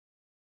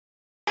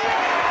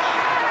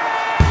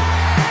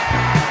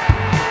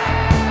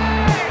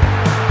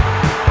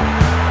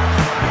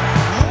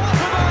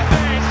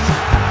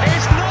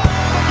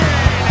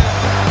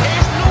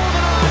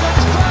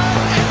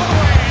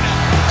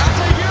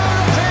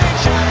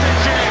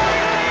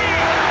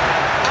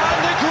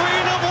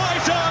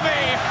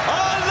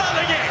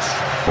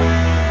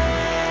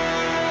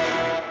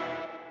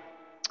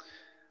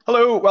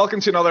welcome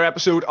to another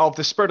episode of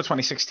the Spirit of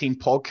 2016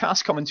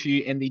 podcast, coming to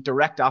you in the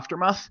direct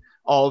aftermath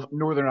of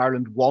Northern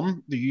Ireland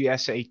 1, the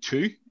USA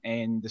 2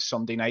 in the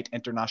Sunday night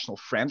international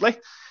friendly.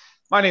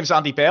 My name is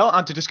Andy Bell,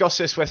 and to discuss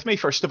this with me,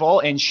 first of all,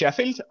 in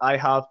Sheffield, I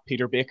have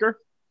Peter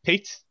Baker.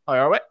 Pete, how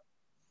are we?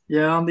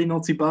 Yeah, Andy,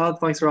 not too bad.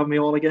 Thanks for having me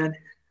on again.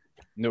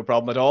 No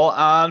problem at all.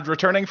 And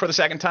returning for the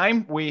second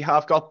time, we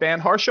have got Ben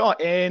Harshaw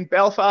in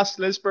Belfast,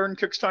 Lisburn,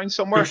 Cookstown,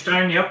 somewhere.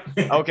 Cookstown, yep.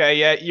 Okay,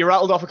 yeah, you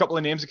rattled off a couple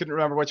of names. I couldn't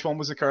remember which one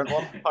was the current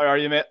one. How are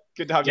you, mate?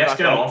 Good to have you back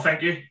get on. on.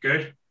 Thank you.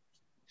 Good.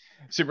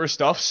 Super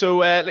stuff. So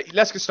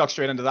let's get stuck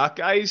straight into that,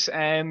 guys.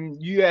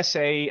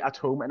 USA at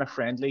home in a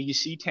friendly. You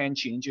see 10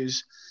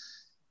 changes.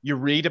 You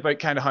read about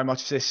kind of how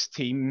much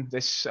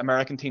this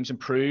American team's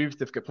improved.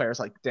 They've got players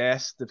like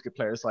Dest. They've got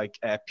players like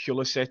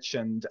Pulisic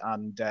and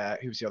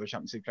who's the other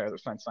Champions League player that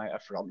was playing tonight?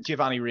 I've forgotten.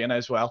 Giovanni Reina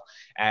as well.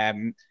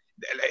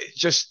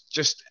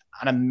 Just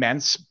an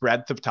immense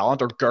breadth of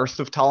talent, or girth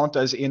of talent,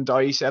 as Ian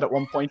Dowie said at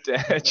one point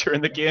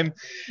during the game.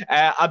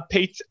 And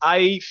Pete,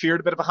 I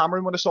feared a bit of a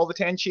hammering when I saw the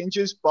 10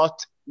 changes,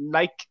 but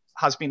like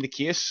has been the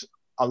case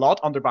a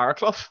lot under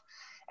Barraclough,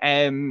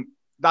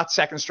 that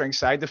second string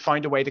side, they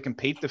found a way to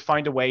compete. They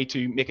found a way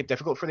to make it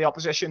difficult for the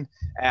opposition.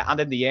 And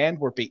in the end,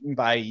 we're beaten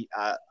by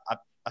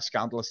a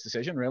scandalous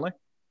decision, really.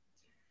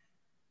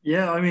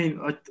 Yeah, I mean,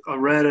 I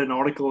read an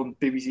article on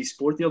BBC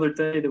Sport the other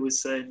day that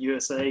was saying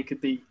USA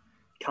could be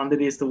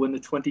candidates to win the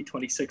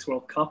 2026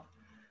 World Cup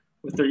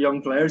with their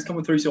young players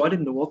coming through. So I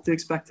didn't know what to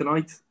expect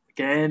tonight.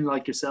 Again,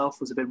 like yourself,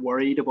 was a bit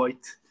worried about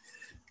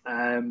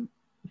a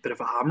bit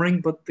of a hammering,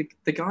 but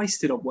the guys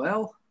stood up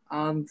well,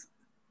 and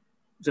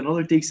it was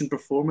another decent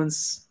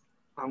performance,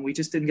 and we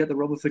just didn't get the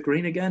rub of the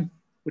green again,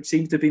 which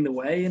seems to have been the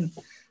way in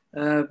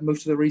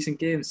most of the recent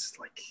games.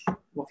 Like,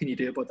 what can you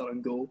do about that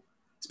on goal?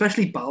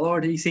 Especially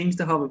Ballard, he seems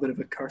to have a bit of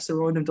a curse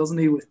around him, doesn't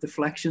he, with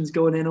deflections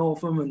going in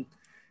off him and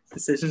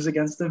decisions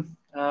against him.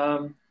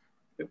 But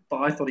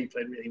I thought he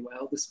played really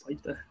well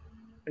despite the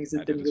things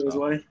that didn't go his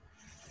way.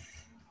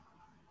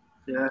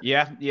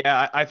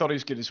 Yeah, I thought he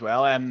was good as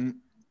well.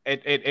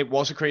 It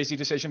was a crazy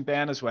decision,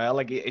 Ben, as well.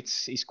 Like,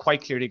 he's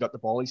quite clearly got the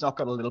ball. He's not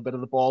got a little bit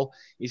of the ball.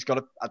 He's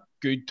got a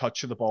good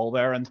touch of the ball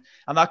there, and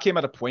that came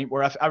at a point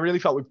where I really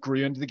felt we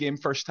grew into the game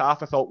first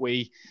half. I thought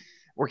we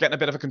were getting a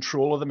bit of a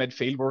control of the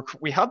midfield.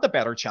 We had the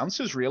better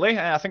chances, really.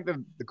 I think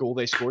the goal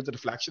they scored, the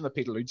deflection that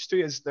Pete alludes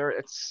to, is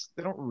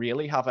they don't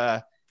really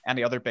have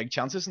any other big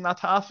chances in that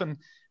half, and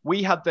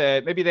we had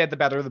maybe they had the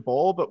better of the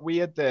ball, but we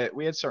had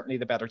certainly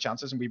the better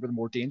chances, and we were the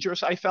more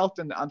dangerous, I felt.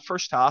 And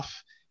first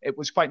half, it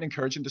was quite an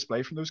encouraging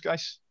display from those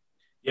guys.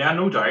 Yeah,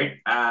 no doubt.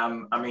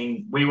 I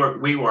mean, we had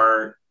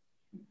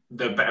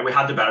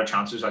the better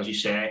chances, as you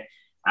say,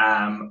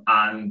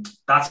 and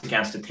that's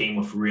against a team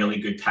with really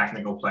good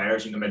technical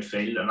players in the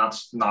midfield, and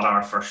that's not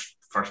our first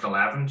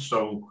 11.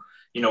 So,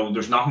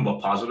 there's nothing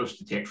but positives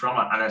to take from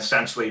it. And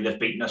essentially, they've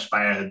beaten us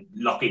by a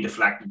lucky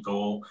deflected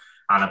goal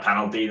and a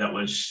penalty that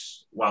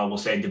was, well, we'll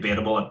say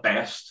debatable at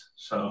best.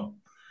 So,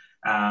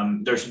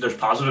 there's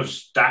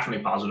positives,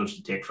 definitely positives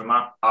to take from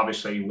that.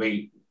 Obviously,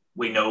 we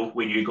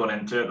knew going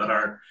into it that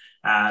our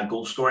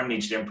goal scoring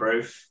needs to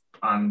improve,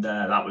 and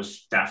that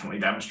was definitely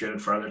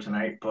demonstrated further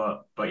tonight.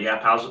 But yeah,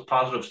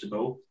 positives to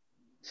go.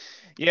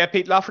 Yeah,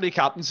 Pete Lafferty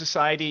captains the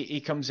side.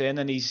 He comes in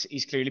and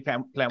he's clearly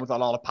playing with a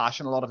lot of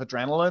passion, a lot of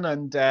adrenaline,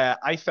 and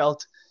I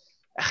felt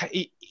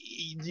you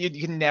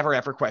can never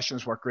ever question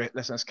his work rate.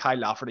 Listen, it's Kyle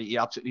Lafferty. He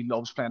absolutely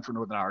loves playing for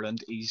Northern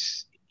Ireland.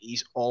 He's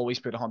always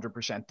put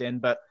 100% in,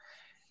 but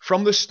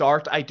from the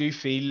start, I do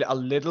feel a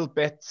little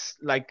bit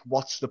like,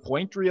 what's the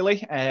point,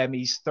 really?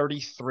 He's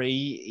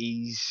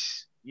 33.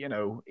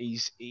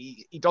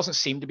 He doesn't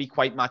seem to be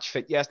quite match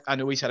fit yet. I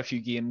know he's had a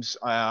few games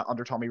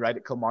under Tommy Wright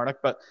at Kilmarnock,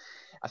 but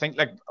I think,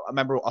 like, I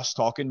remember us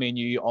talking, me and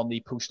you, on the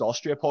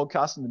post-Austria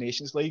podcast in the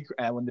Nations League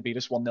when they beat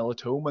us 1-0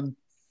 at home, and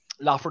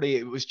Lafferty,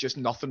 it was just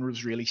nothing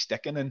was really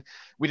sticking, and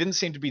we didn't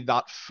seem to be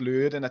that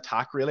fluid in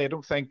attack, really. I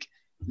don't think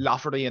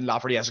Lafferty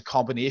as a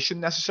combination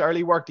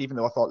necessarily worked, even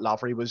though I thought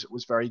Lafferty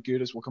was very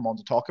good, as we'll come on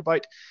to talk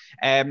about.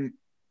 I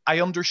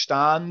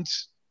understand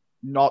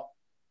not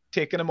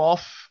taking him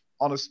off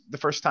on the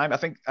first time. I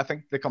think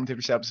the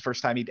commentator said it was the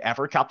first time he'd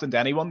ever captained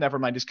anyone, never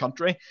mind his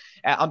country.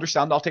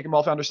 Understand not taking him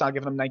off. I understand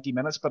giving him 90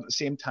 minutes, but at the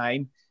same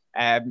time,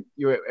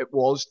 it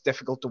was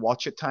difficult to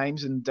watch at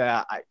times. And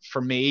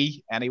for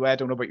me, anyway, I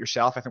don't know about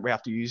yourself, I think we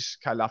have to use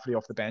Kyle Lafferty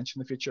off the bench in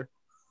the future.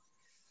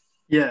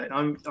 Yeah,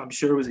 I'm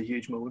sure it was a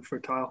huge moment for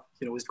Kyle.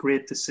 It was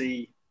great to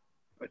see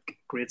a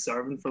great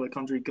servant for the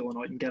country going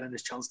out and getting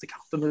his chance to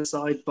captain the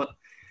side. But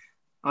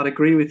I'd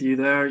agree with you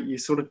there. You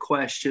sort of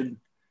question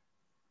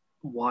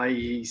why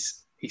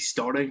he's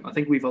starting. I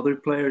think we've other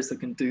players that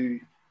can do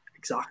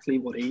exactly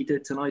what he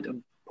did tonight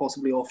and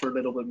possibly offer a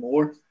little bit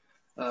more.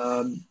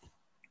 I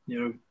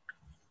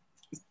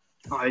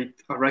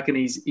reckon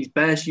he's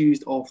best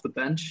used off the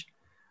bench.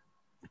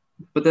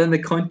 But then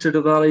the counter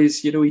to that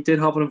is, he did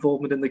have an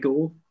involvement in the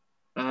goal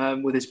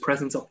with his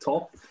presence up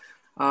top.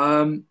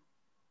 And,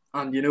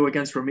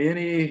 against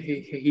Romania,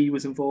 he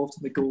was involved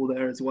in the goal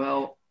there as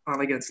well.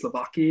 And against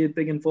Slovakia, he had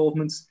big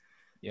involvements.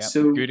 Yeah,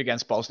 so good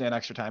against Bosnia in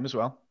extra time as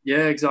well.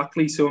 Yeah,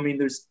 exactly. So I mean,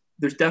 there's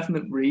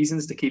definite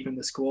reasons to keep him in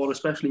the squad,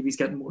 especially if he's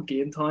getting more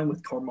game time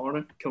with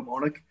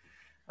Kilmarnock.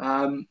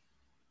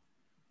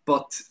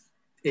 But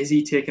is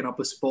he taking up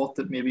a spot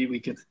that maybe we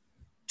could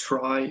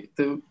try,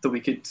 that we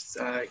could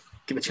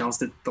give a chance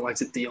to the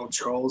likes of Dion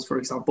Charles, for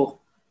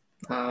example,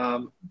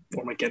 or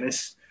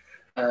McGuinness,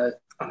 and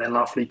then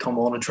Lafferty come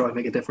on and try and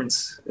make a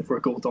difference if we're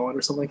a goal down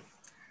or something.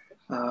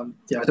 I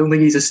don't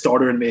think he's a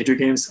starter in major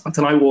games. And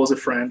tonight was a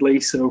friendly,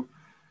 so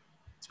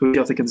I suppose you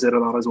have to consider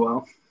that as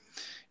well.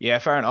 Yeah,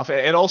 fair enough.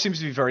 It all seems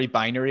to be very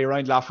binary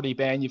around Lafferty,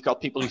 Ben. You've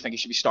got people who think he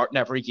should be starting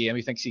every game.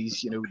 He thinks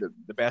he's,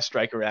 the best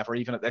striker ever,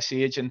 even at this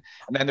age. And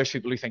then there's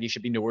people who think he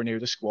should be nowhere near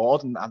the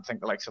squad and think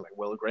the likes of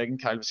Will Grigg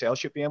and Kyle Vassell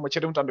should be in, which I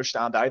don't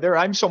understand either.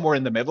 I'm somewhere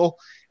in the middle.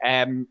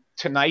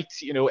 Tonight,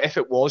 if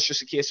it was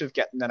just a case of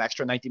getting an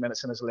extra 90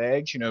 minutes in his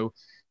legs,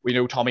 we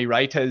know Tommy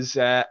Wright has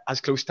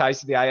close ties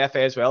to the IFA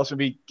as well, so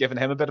maybe giving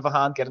him a bit of a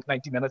hand, getting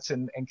 90 minutes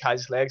in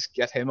Kyle's legs,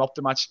 get him up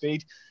to match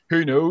speed.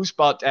 Who knows?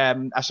 But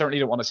I certainly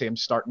don't want to see him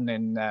starting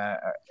in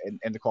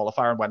the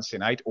qualifier on Wednesday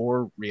night,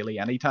 or really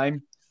any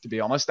time, to be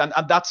honest. And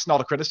that's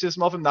not a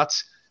criticism of him.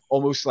 That's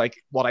almost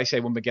like what I say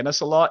with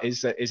McGuinness a lot,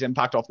 is that his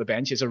impact off the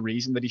bench is a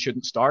reason that he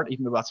shouldn't start,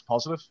 even though that's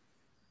positive.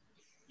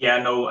 Yeah,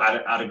 no,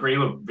 I'd agree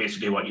with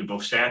basically what you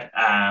both said.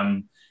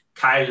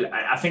 Kyle,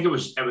 I think it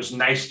was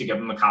nice to give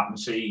him the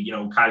captaincy.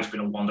 Kyle's been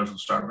a wonderful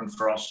servant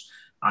for us.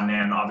 And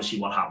then obviously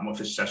what happened with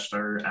his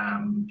sister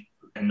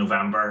in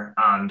November,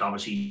 and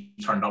obviously he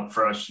turned up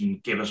for us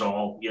and gave us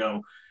all,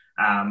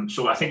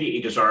 so I think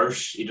he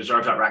deserves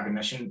that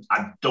recognition.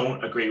 I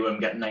don't agree with him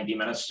getting 90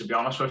 minutes, to be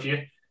honest with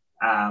you.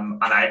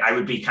 And I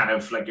would be kind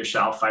of like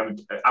yourself. I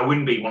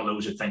wouldn't be one of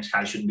those that thinks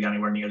Kyle shouldn't be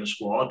anywhere near the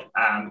squad,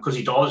 because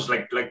he does,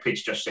 like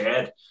Pete's just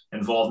said,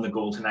 involved in the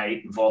goal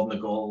tonight, involved in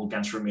the goal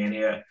against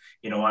Romania,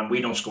 and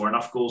we don't score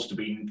enough goals to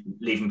be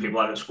leaving people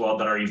out of the squad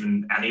that are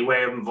even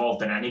anyway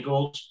involved in any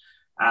goals.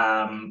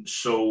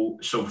 So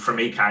for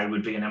me, Kyle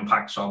would be an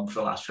impact sub for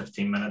the last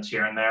 15 minutes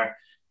here and there.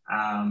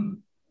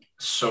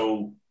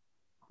 So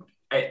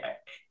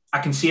I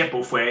can see it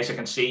both ways. I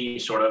can see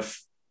sort of,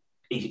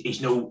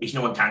 he's no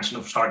intention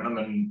of starting him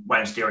on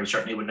Wednesday, or he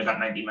certainly wouldn't have got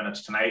 90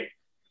 minutes tonight.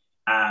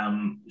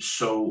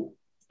 So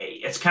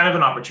it's kind of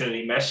an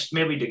opportunity missed,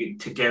 maybe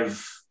to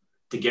give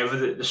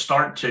the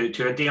start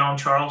to a Dion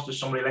Charles, to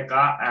somebody like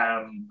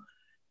that.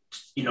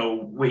 We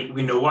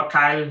know what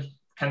Kyle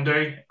can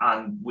do,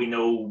 and we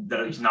know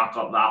that he's not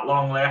got that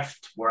long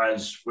left.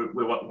 Whereas we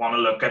want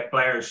to look at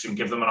players and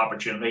give them an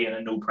opportunity,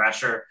 and no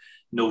pressure,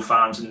 no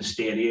fans in the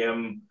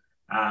stadium.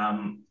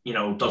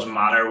 Doesn't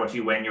matter if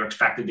you win, you're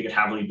expected to get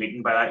heavily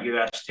beaten by that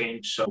US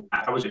team. So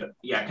I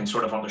can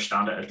sort of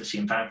understand it at the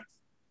same time.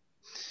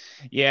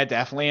 Yeah,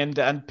 definitely.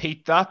 And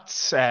Pete, that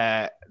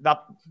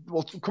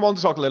we'll come on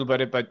to talk a little bit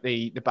about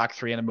the back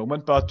three in a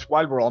moment. But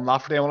while we're on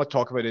Lafferty, I want to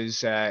talk about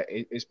his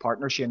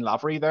partner Shane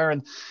Lavery there.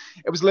 And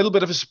it was a little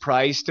bit of a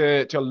surprise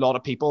to a lot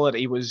of people that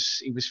he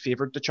was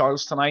favoured to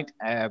Charles tonight.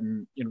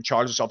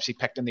 Charles was obviously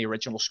picked in the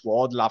original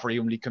squad. Lavery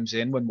only comes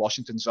in when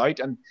Washington's out.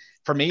 And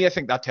for me, I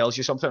think that tells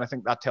you something. I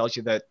think that tells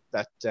you that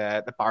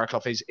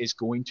Barraclough is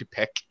going to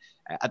pick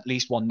at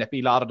least one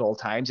nippy lad at all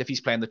times if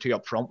he's playing the two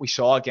up front. We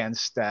saw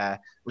against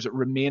was it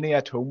Romania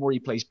at home, where he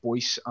plays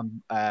Boyce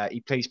and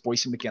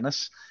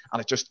McGuinness,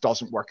 and it just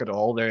doesn't work at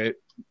all.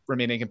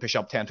 Romania can push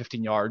up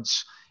 10-15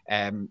 yards.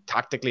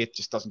 Tactically, it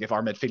just doesn't give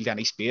our midfield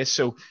any space.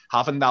 So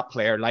having that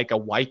player like a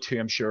White, who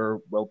I'm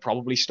sure will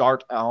probably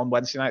start on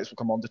Wednesday night, as we'll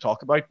come on to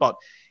talk about, but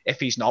if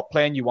he's not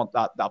playing, you want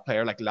that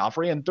player like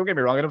Lavery. And don't get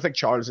me wrong, I don't think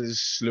Charles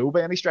is slow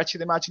by any stretch of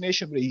the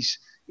imagination, but he's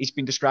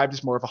been described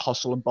as more of a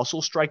hustle and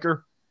bustle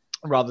striker,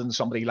 rather than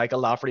somebody like a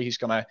Lavery who's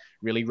going to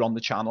really run the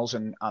channels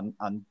and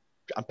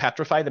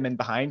petrify them in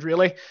behind,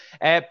 really.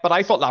 But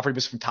I thought Lavery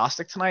was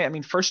fantastic tonight. I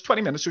mean, first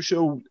 20 minutes or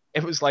so,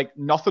 it was like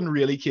nothing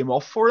really came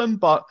off for him,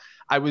 but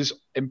I was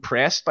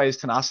impressed by his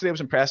tenacity. I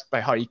was impressed by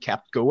how he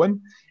kept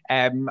going.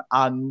 And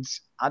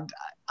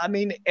I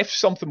mean, if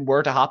something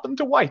were to happen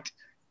to White,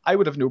 I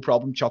would have no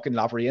problem chucking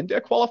Lavery into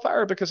a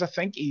qualifier, because I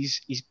think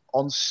he's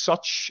on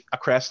such a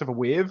crest of a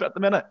wave at the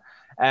minute.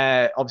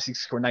 Obviously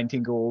scored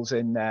 19 goals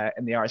in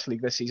the Irish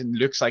League this season.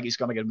 Looks like he's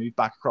going to get moved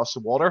back across the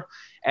water.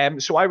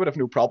 So I would have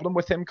no problem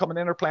with him coming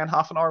in or playing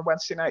half an hour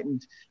Wednesday night.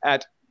 And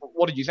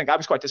what did you think? I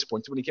was quite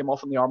disappointed when he came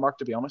off on the hour mark,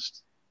 to be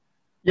honest.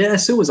 Yeah,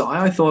 so was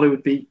I. I thought it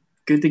would be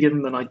good to give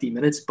him the 90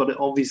 minutes, but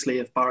obviously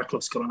if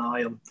Barraclough's got an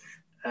eye on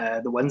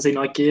the Wednesday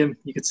night game,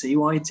 you could see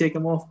why he'd take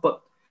him off.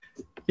 But,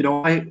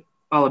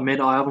 I'll admit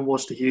I haven't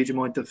watched a huge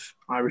amount of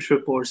Irish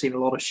football or seen a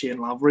lot of Shane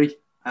Lavery.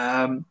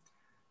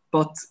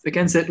 But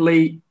against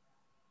Italy,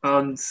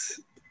 and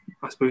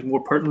I suppose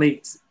more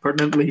pertinently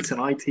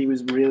tonight, he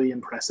was really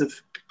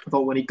impressive. I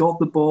thought when he got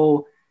the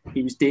ball,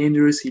 he was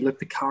dangerous. He looked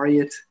to carry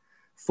it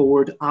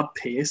forward at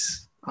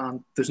pace,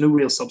 and there's no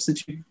real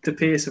substitute to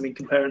pace. I mean,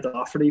 comparing to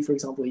Lafferty, for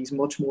example, he's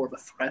much more of a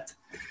threat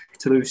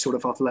to those sort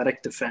of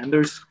athletic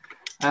defenders.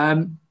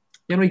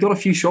 He got a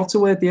few shots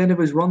away at the end of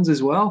his runs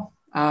as well.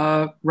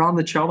 Ran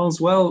the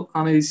channels well,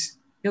 and he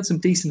had some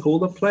decent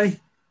hold-up play.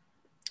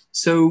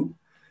 So,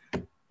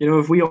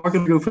 if we are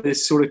going to go for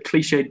this sort of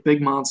cliched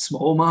big man,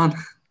 small man,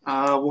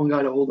 one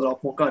guy to hold it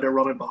up, one guy to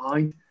run it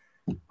behind,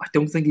 I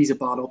don't think he's a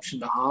bad option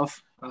to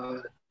have.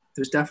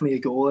 There's definitely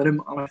a goal in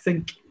him, and I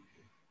think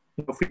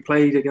if we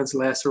played against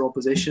lesser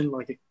opposition,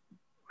 like a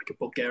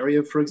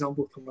Bulgaria, for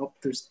example, coming up,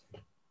 there's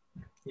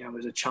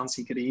a chance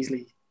he could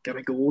easily get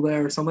a goal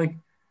there or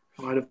something.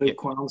 I might have no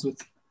qualms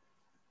with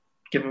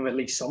giving him at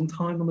least some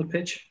time on the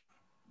pitch.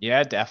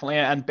 Yeah, definitely.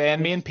 And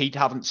Ben, me and Pete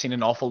haven't seen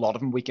an awful lot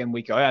of him week in,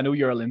 week out. I know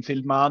you're a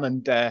Linfield man,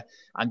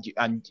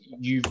 and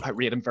you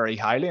rate him very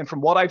highly. And from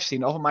what I've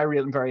seen of him, I rate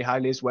him very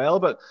highly as well.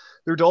 But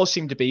there does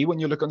seem to be, when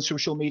you look on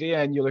social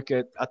media and you look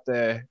at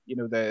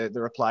the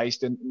replies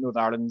to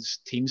Northern Ireland's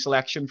team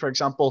selection, for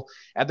example,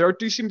 there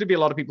do seem to be a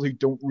lot of people who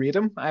don't rate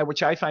him,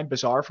 which I find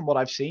bizarre from what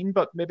I've seen.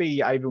 But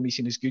maybe I've only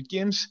seen his good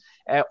games,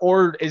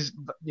 or is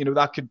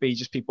that could be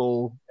just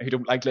people who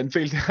don't like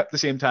Linfield at the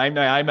same time.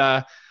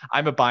 Now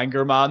I'm a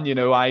Bangor man,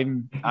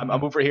 I'm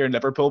over here in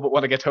Liverpool, but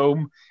when I get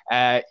home,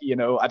 I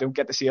don't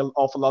get to see an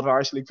awful lot of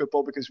Irish League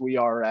football because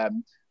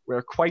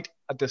we're quite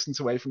a distance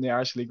away from the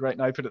Irish League right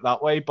now, put it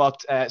that way.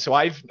 But so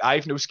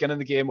I've no skin in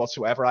the game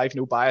whatsoever. I've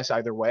no bias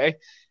either way.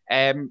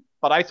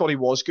 But I thought he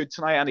was good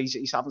tonight, and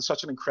he's having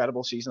such an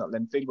incredible season at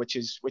Linfield, which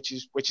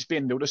is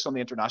being noticed on the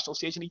international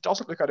stage, and he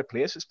doesn't look out of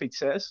place, as Pete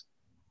says.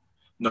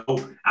 No,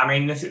 I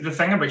mean the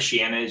thing about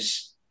Shane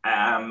is,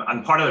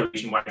 and part of the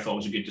reason why I thought it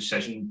was a good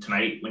decision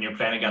tonight, when you're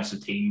playing against a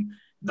team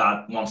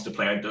that wants to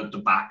play out the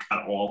back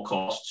at all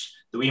costs,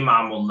 the wee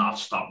man will not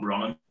stop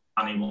running,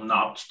 and he will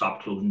not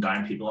stop closing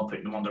down people and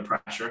putting them under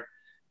pressure.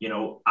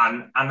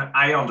 And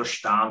I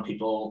understand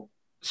people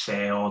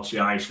say, oh, it's the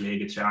Irish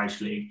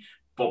League.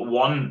 But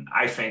one,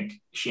 I think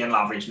Shane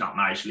Lavery is not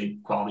an Irish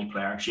League quality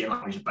player. Shane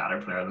Lavery is a better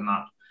player than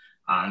that.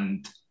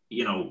 And,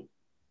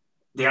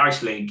 the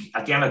Irish League,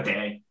 at the end of the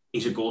day,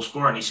 he's a goal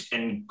scorer and he's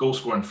in goal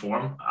scoring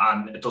form.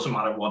 And it doesn't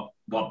matter what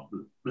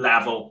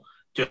level,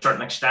 to a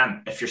certain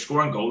extent, if you're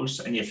scoring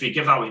goals and if you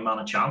give that wee man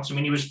a chance. I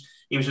mean, he was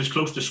as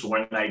close to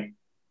scoring like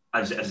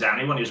as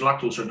anyone. He was a lot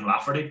closer than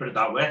Lafferty, put it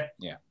that way.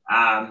 Yeah.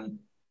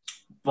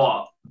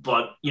 But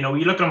you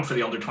look at him for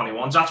the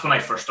under-21s. That's when I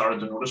first started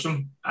to notice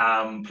him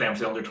playing for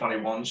the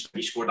under-21s.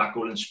 He scored that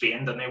goal in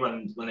Spain, didn't he,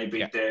 when they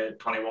beat the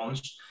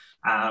 21s?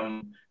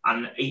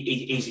 And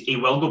he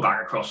will go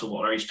back across the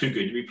water. He's too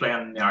good to be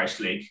playing in the Irish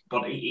League.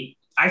 But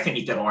I think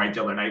he did all right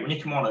the other night. When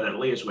you come on at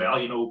Italy as well,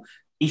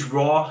 he's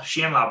raw.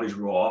 Shane Lavery's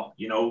raw.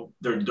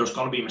 There's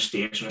going to be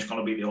mistakes and there's going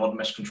to be the odd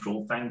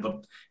miscontrol thing,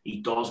 but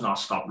he does not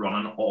stop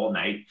running all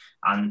night.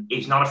 And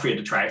he's not afraid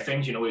to try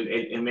things. He'll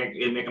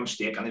make a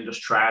mistake and he'll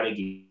just try it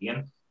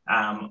again.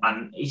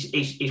 And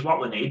he's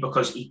what we need,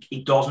 because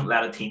he doesn't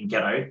let a team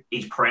get out.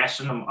 He's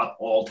pressing them at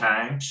all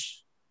times.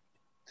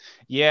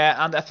 Yeah,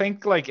 and I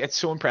think it's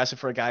so impressive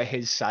for a guy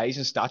his size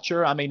and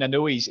stature. I mean, I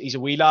know he's a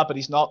wee lad, but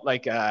he's not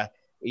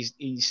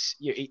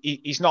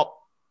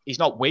he's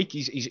not weak.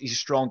 He's a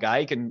strong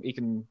guy. He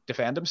can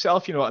defend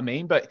himself. You know what I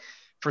mean? But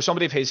for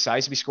somebody of his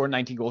size to be scoring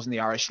 19 goals in the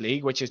Irish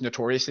League, which is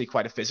notoriously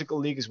quite a physical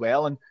league as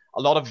well, and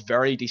a lot of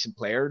very decent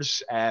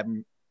players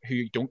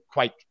who don't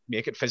quite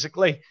make it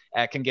physically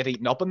can get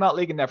eaten up in that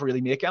league and never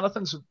really make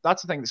anything. So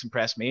that's the thing that's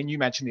impressed me. And you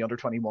mentioned the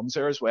under-21s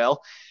there as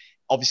well.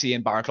 Obviously,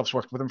 Ian Barraclough's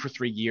worked with him for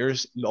 3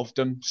 years, loved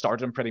him,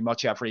 started him pretty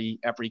much every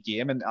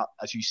game. And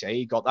as you say,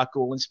 he got that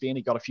goal in Spain.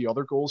 He got a few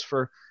other goals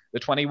for the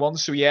 21s.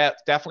 So, yeah,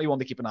 definitely one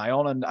to keep an eye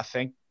on. And I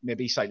think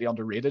maybe slightly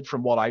underrated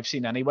from what I've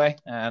seen anyway.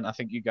 And I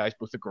think you guys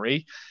both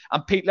agree.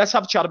 And Pete, let's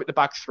have a chat about the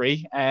back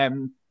three.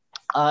 When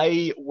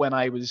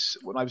I was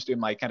doing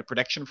my kind of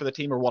prediction for the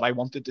team, or what I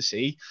wanted to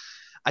see,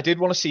 I did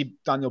want to see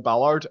Daniel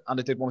Ballard, and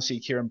I did want to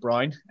see Kieran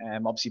Brown.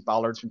 Obviously,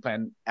 Ballard's been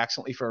playing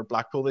excellently for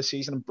Blackpool this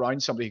season, and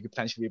Brown's somebody who could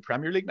potentially be a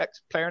Premier League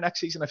player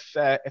next season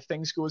if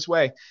things go his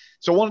way.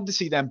 So I wanted to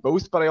see them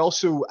both, but I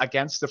also,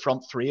 against the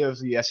front three of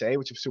the USA,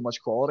 which have so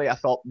much quality, I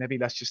thought maybe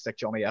let's just stick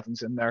Johnny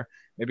Evans in there.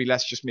 Maybe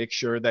let's just make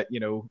sure that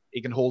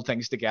he can hold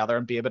things together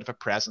and be a bit of a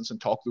presence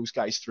and talk those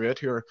guys through it,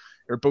 who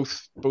are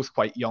both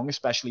quite young,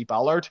 especially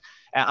Ballard.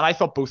 And I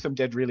thought both of them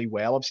did really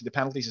well. Obviously, the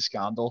penalty's a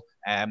scandal,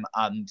 and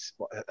I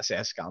say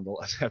a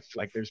scandal as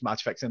if there's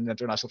match fixing in the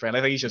international friendly.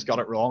 I think he's just got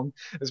it wrong.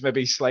 It's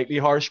maybe slightly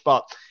harsh,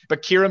 but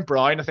Kieran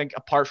Brown, I think,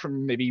 apart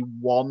from maybe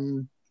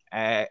one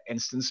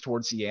instance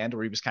towards the end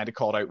where he was kind of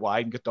caught out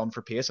wide and got done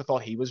for pace, I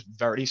thought he was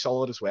very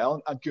solid as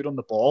well and good on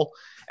the ball.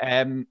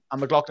 And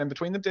McLaughlin in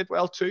between them did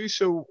well too.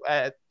 So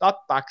that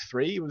back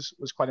three was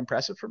quite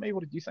impressive for me.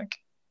 What did you think?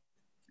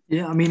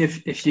 Yeah, I mean,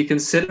 if you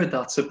consider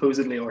that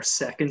supposedly our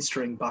second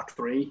string back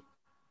three,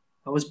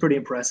 that was pretty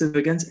impressive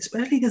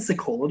especially against the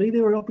quality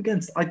they were up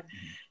against.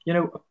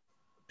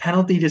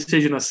 Penalty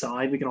decision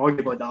aside, we can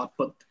argue about that,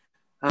 but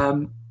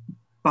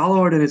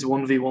Ballard in his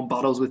 1v1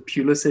 battles with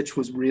Pulisic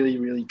was really,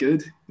 really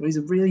good. He's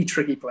a really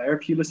tricky player.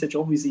 Pulisic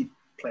obviously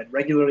played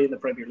regularly in the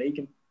Premier League,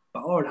 and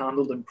Ballard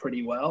handled him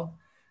pretty well.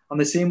 And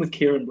the same with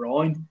Kieran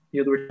Brown.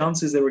 There were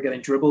chances they were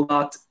getting dribbled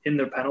at in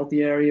their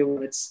penalty area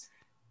when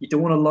you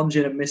don't want to lunge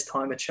in and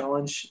mistime a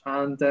challenge.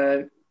 And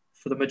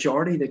for the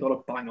majority, they got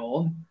it bang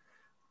on.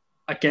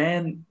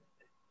 Again,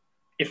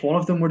 if one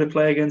of them were to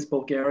play against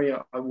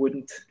Bulgaria, I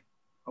wouldn't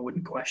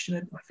wouldn't question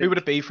it. I think, who would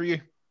it be for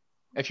you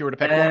if you were to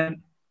pick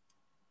one?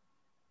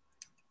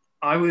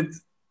 I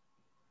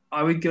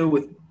would go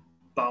with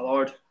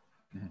Ballard.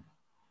 Mm-hmm.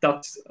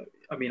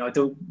 I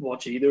don't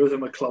watch either of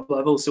them at club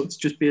level, so it's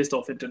just based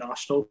off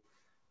international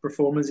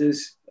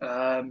performances.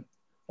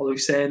 Although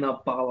saying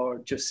that,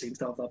 Ballard just seems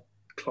to have that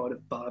cloud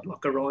of bad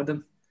luck around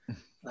him.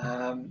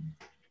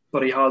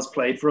 But he has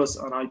played for us,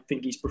 and I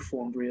think he's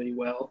performed really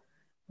well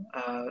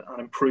and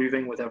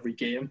improving with every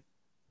game.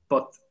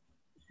 But,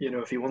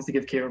 if he wants to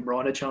give Kieran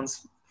Brown a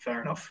chance,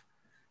 fair enough.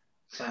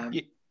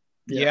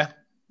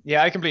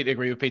 Yeah, I completely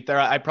agree with Pete there.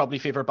 I'd probably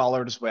favour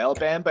Ballard as well,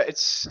 Ben,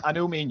 but I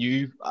know me and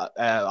you,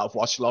 I've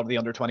watched a lot of the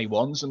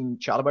under-21s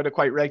and chat about it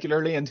quite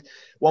regularly, and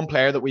one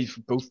player that we've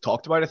both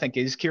talked about, I think,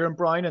 is Kieran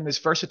Brown, and his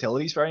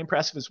versatility is very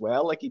impressive as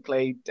well. Like, he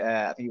played,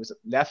 I think he was at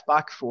left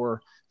back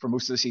for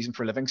most of the season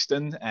for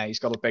Livingston. He's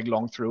got a big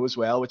long throw as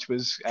well, which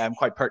was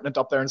quite pertinent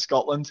up there in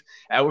Scotland.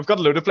 We've got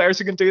a load of players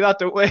who can do that,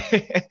 don't we?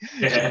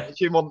 Yeah.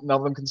 None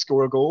of them can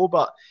score a goal,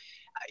 but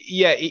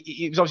yeah,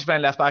 he was obviously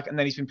playing left back, and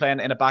then he's been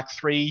playing in a back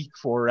three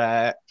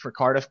for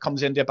Cardiff.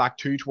 Comes into a back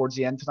two towards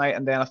the end tonight,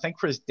 and then I think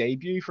for his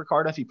debut for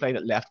Cardiff, he played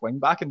at left wing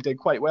back and did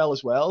quite well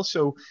as well.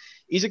 So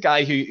he's a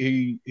guy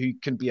who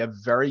can be a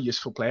very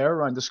useful player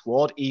around the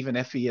squad, even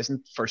if he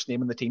isn't first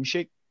name in the team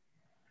sheet.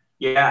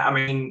 Yeah, I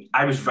mean,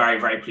 I was very,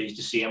 very pleased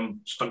to see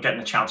him start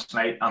getting a chance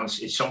tonight, and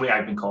it's somebody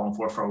I've been calling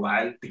for a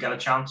while to get a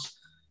chance.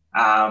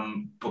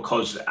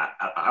 Because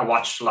I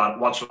watched a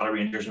lot of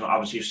Rangers, and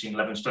obviously you've seen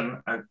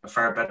Livingston a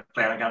fair bit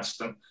playing against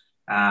them.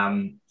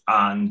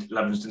 And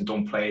Livingston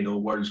don't play the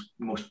world's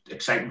most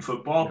exciting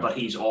football, but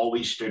he's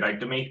always stood out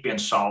to me, being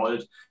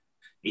solid.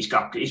 He's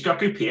got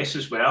good pace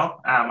as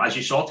well, as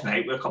you saw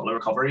tonight with a couple of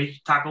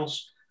recovery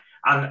tackles.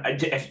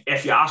 And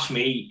if you ask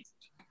me,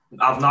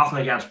 I've nothing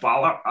against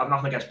Ballard.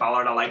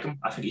 I like him.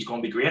 I think he's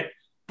going to be great.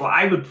 But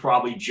I would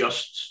probably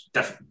just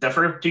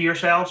differ to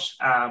yourselves.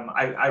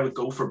 I would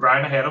go for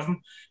Brown ahead of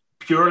him,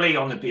 purely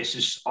on the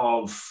basis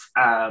of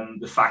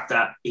the fact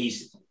that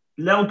he's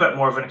a little bit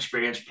more of an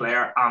experienced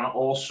player, and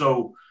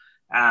also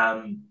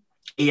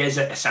he is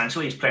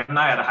essentially, he's playing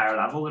now at a higher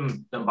level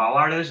than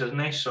Ballard is,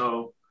 isn't he?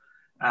 So,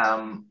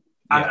 and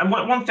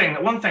one thing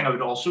I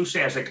would also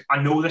say is, like,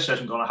 I know this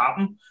isn't going to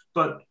happen,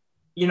 but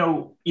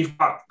you've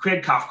got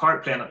Craig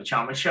Cathcart playing at the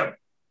Championship,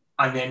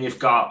 and then you've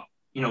got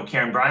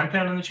Kieran Brown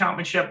playing in the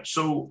Championship.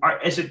 So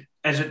is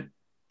it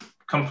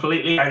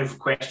completely out of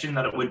question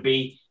that it would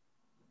be,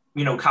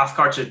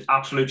 Cathcart's an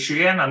absolute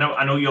shoe-in?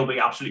 I know you'll be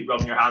absolutely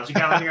rubbing your hands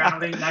together here,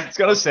 Andy. I was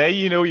gonna say,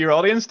 your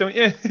audience, don't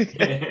you?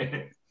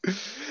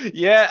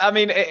 Yeah, I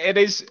mean, it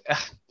is.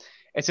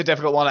 It's a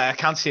difficult one. I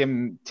can't see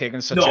him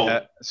taking such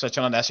an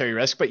unnecessary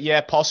risk. But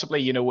yeah,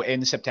 possibly,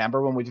 in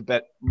September, when we've a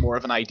bit more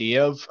of an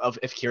idea of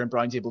if Kieran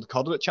Brown's able to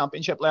cut it at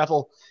Championship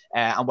level,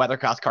 and whether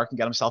Cathcart can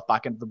get himself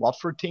back into the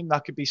Watford team,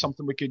 that could be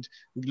something we could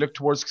look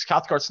towards. Because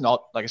Cathcart's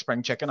not like a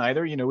spring chicken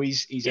either.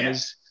 He's in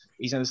his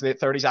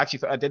late 30s.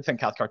 Actually, I did think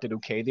Cathcart did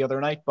okay the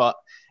other night. But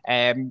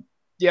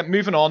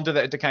moving on to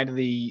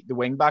the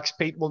wing backs,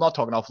 Pete. We'll not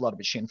talk an awful lot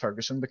about Shane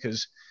Ferguson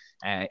because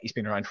he's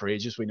been around for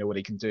ages. We know what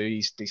he can do.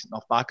 He's decent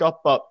enough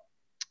backup, but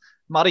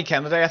Matty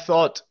Kennedy, I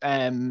thought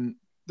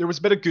there was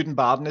a bit of good and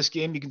bad in this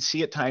game. You can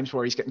see at times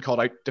where he's getting caught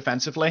out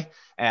defensively.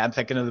 I'm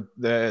thinking of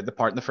the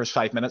part in the first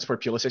 5 minutes where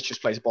Pulisic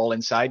just plays the ball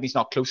inside and he's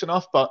not close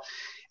enough. But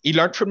he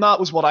learned from that,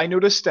 was what I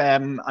noticed,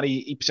 and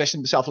he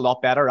positioned himself a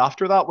lot better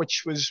after that,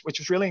 which was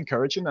really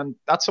encouraging. And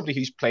that's somebody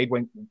who's played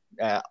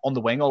on the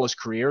wing all his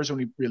career. Has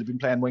only really been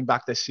playing wing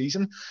back this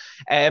season,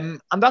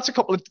 and that's a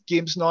couple of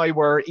games now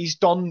where he's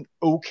done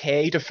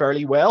okay to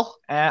fairly well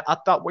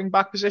at that wing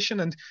back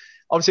position. And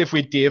obviously, if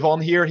we had Dave on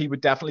here, he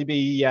would definitely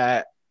be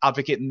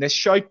advocating this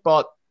shout.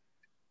 But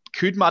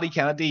could Matty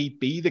Kennedy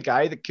be the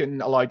guy that can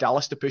allow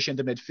Dallas to push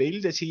into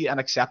midfield? Is he an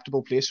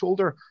acceptable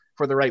placeholder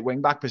for the right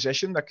wing back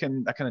position that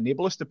can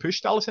enable us to push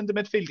Dallas into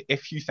midfield,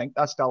 if you think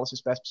that's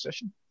Dallas's best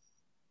position?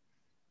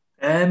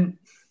 I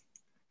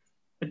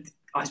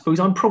suppose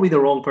I'm probably the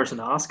wrong person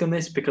to ask on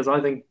this, because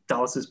I think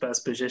Dallas's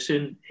best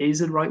position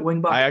is at right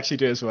wing back. I actually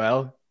do as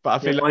well, but I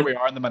feel like we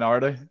are in the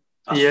minority.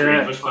 That's three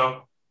of us,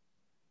 though.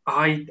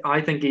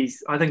 I think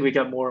we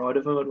get more out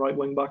of him at right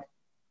wing back.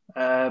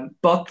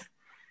 But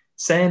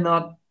saying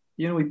that,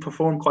 he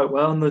performed quite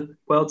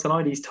well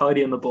tonight. He's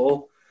tidy on the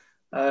ball.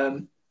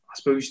 I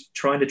suppose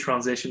trying to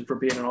transition from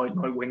being an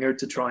out winger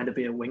to trying to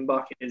be a wing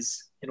back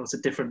is, it's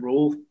a different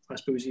role. I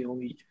suppose you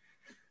only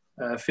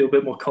feel a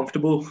bit more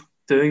comfortable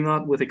doing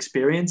that with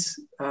experience.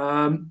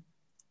 But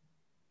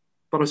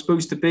I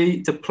suppose to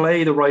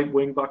play the right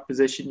wing back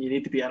position, you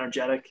need to be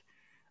energetic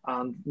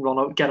and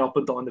get up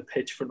and down the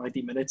pitch for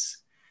 90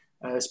 minutes.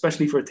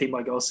 Especially for a team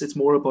like us, it's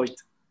more about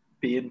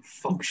being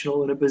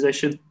functional in a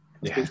position.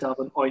 You're supposed to have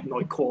an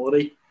out-and-out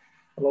quality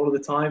a lot of the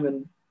time,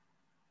 and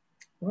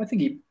I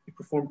think he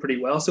performed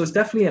pretty well. So it's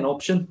definitely an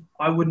option.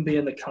 I wouldn't be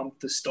in the camp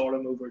to start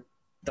him over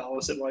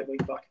Dallas at right wing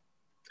back.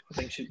 I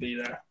think should be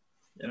there.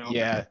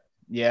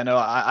 Yeah, no,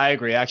 I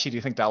agree. I actually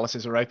do think Dallas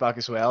is a right back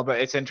as well, but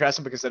it's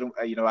interesting because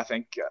I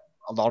think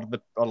a lot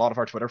of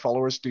our Twitter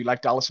followers do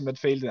like Dallas in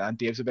midfield, and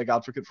Dave's a big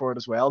advocate for it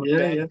as well.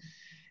 Yeah.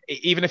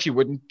 even if you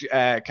wouldn't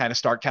kind of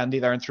start Kennedy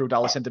there and throw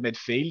Dallas into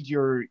midfield,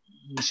 you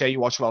say you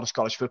watch a lot of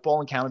Scottish football,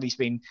 and Kennedy's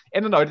been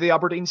in and out of the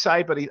Aberdeen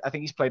side, but I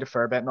think he's played a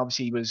fair bit, and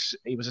obviously he was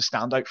a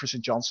standout for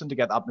St Johnstone to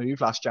get that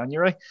move last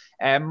January.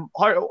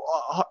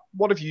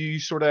 What have you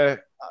sort of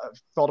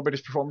thought about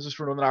his performances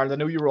for Northern Ireland? I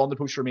know you were on the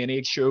Post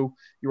Romania show;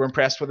 you were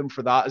impressed with him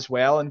for that as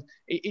well, and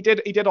he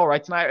did all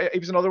right tonight. He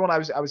was another one I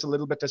was a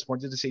little bit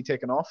disappointed to see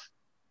taken off.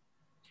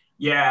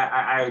 Yeah,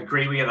 I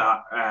agree with you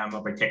that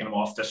about taking him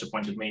off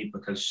disappointed me,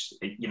 because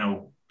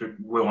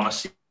we want to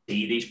see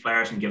these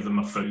players and give them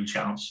a full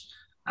chance.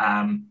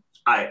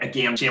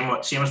 Again,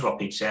 same as what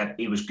Pete said,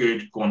 he was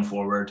good going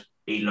forward.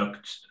 He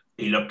looked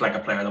like a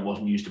player that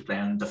wasn't used to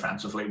playing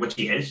defensively, which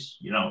he is,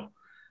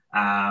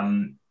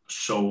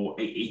 so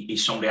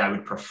he's somebody I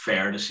would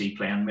prefer to see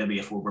playing, maybe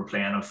if we were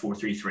playing a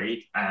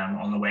 4-3-3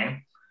 on the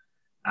wing.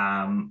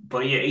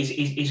 But yeah,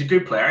 he's a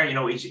good player.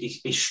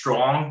 He's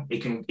strong. He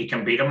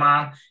can beat a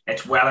man.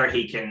 It's whether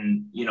he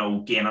can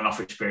gain enough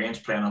experience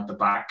playing at the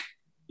back.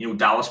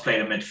 Dallas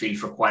played in midfield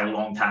for quite a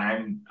long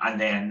time, and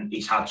then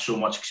he's had so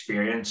much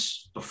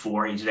experience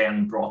before he's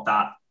then brought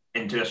that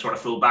into a sort of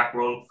fullback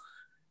role.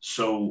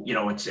 So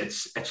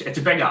it's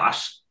a big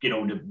ask,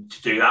 to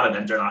do that at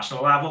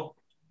international level.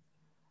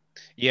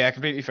 Yeah,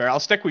 completely fair.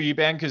 I'll stick with you,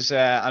 Ben, because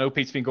I know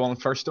Pete's been going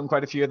first on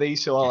quite a few of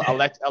these, so I'll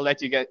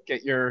let you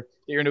get your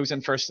nose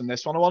in first in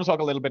this one. I want to talk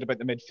a little bit about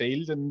the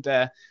midfield,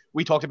 and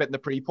we talked a bit in the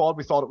pre-pod.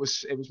 We thought it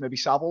was maybe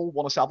Saville,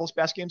 one of Saville's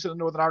best games in the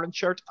Northern Ireland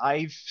shirt.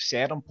 I've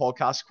said on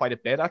podcasts quite a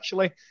bit,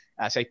 actually.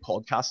 I say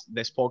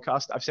this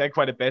podcast. I've said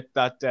quite a bit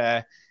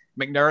that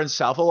McNair and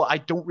Saville, I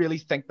don't really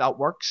think that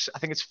works. I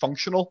think it's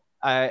functional,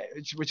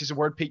 which is a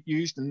word Pete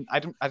used, and I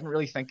don't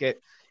really think it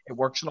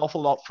works an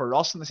awful lot for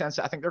us, in the sense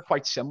that I think they're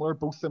quite similar.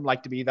 Both of them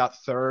like to be that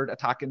third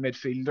attacking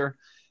midfielder,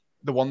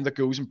 the one that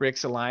goes and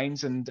breaks the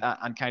lines, and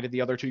kind of the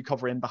other two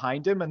cover in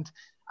behind him. And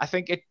I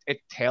think it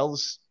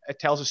tells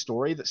a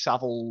story that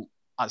Saville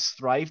has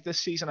thrived this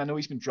season. I know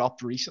he's been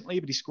dropped recently,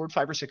 but he scored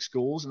 5 or 6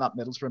 goals in that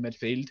Middlesbrough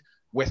midfield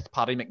with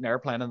Paddy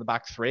McNair playing in the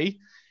back three.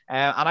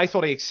 And I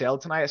thought he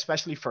excelled tonight,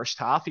 especially first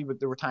half.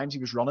 There were times he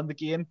was running the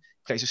game,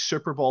 plays a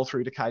super ball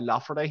through to Kyle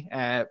Lafferty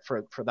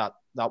for that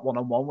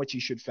one-on-one, which he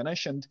should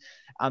finish. And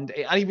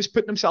he was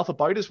putting himself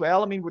about as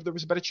well. I mean, there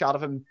was a bit of chat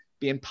of him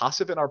being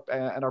passive in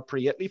our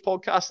pre-Italy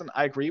podcast, and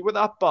I agree with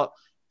that. But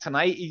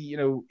tonight,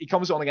 he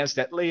comes on against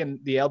Italy and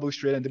the elbow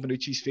straight into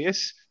Bonucci's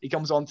face. He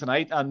comes on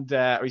tonight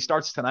or he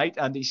starts tonight,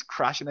 and he's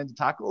crashing into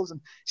tackles and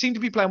seemed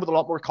to be playing with a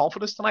lot more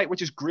confidence tonight,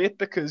 which is great,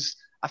 because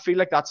I feel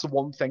like that's the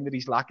one thing that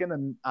he's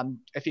lacking. And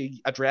if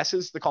he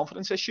addresses the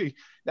confidence issue,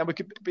 then we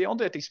could be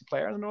onto a decent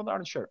player in the Northern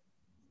Ireland shirt.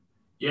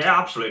 Yeah,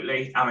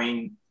 absolutely. I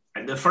mean,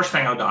 the first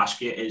thing I would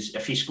ask you is,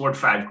 if he scored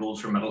 5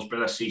 goals for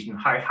Middlesbrough this season,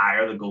 how high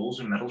are the goals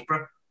in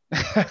Middlesbrough?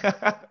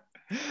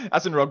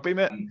 That's in rugby,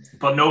 mate.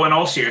 But no, in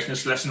all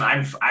seriousness, listen,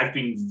 I've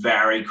been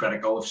very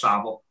critical of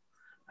Saville,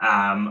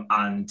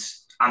 and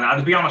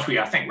to be honest with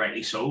you, I think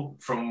rightly so.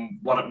 From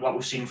what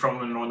we've seen from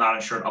the Northern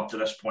Ireland shirt up to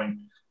this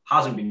point,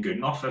 hasn't been good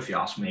enough, if you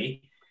ask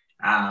me.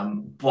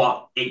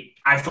 But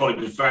I thought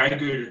he was very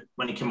good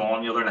when he came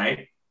on the other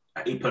night.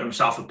 He put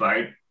himself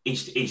about.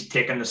 He's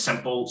taken the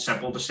simple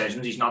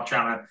decisions. He's not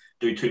trying to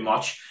do too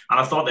much. And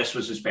I thought this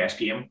was his best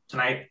game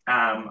tonight.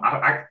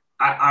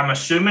 I'm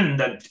assuming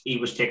that he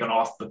was taken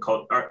off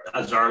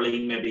as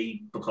early,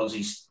 maybe because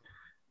he's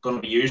going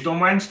to be used on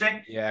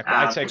Wednesday. Yeah,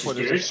 I'd say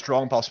there's a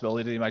strong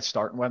possibility that he might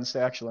start on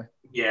Wednesday, actually.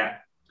 Yeah.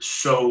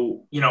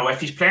 So,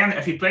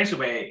 if he plays the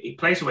way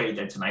he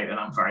did tonight, then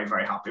I'm very,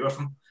 very happy with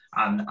him.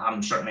 And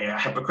I'm certainly a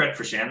hypocrite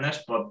for saying this,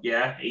 but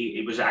yeah,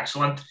 he was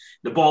excellent.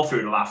 The ball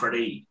through to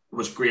Lafferty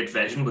was great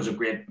vision, was a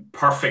great,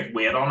 perfect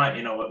weight on it.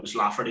 It was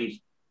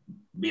Lafferty,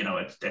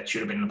 it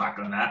should have been in the back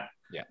of the net.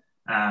 Yeah.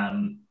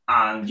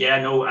 And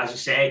yeah, no, as I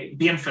say,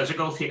 being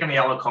physical, taking a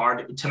yellow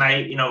card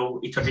tonight,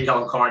 he took a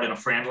yellow card in a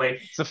friendly.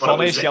 It's the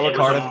funniest yellow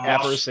card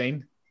I've ever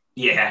seen.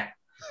 Yeah.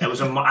 It was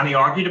and he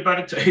argued about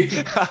it too.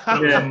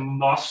 It was a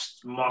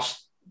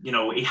must.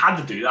 He had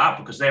to do that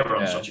because they were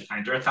on such a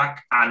counter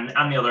attack. And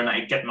the other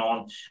night, getting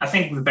on, I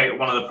think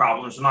one of the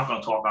problems. I'm not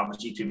going to talk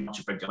obviously too much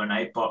about the other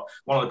night, but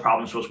one of the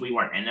problems was we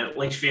weren't in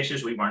Italy's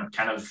faces. We weren't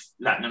kind of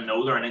letting them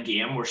know they're in a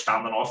game. We're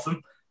standing off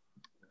them.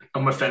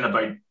 And within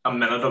about a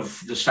minute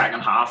of the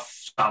second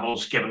half,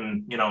 Saville's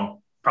given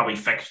probably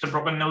fixed a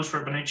broken nose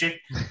for Bonucci.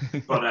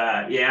 But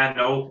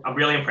I'm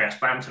really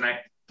impressed by him tonight.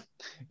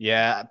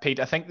 Yeah, Pete,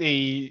 I think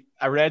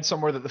I read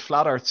somewhere that the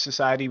Flat Earth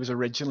Society was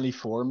originally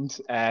formed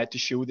to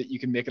show that you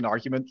can make an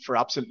argument for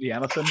absolutely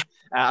anything.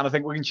 And I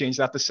think we can change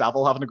that to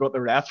Saville having to go at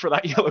the ref for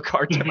that yellow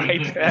card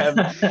tonight.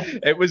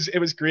 It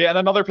was great. And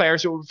another player.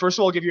 So first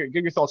of all, give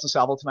your thoughts on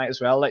Saville tonight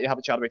as well. Let you have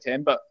a chat about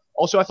him. But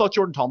also, I thought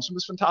Jordan Thompson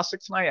was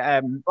fantastic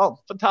tonight.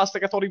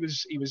 Fantastic. I thought he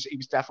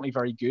was definitely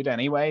very good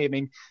anyway. I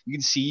mean, you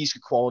can see he's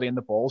got quality in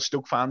the ball.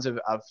 Stoke fans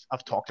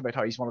have talked about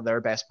how he's one of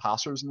their best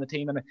passers in the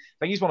team, and I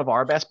think he's one of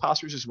our best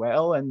passers as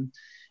well. And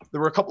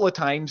there were a couple of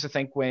times I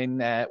think when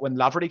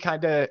Lavery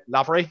kind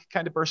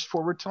of burst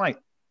forward tonight,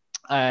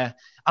 and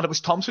it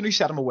was Thompson who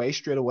set him away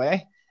straight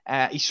away.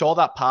 He saw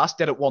that pass,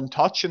 did it one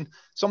touch. And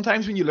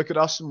sometimes when you look at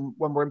us and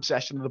when we're in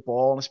possession of the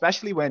ball, and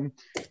especially when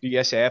the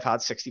USA have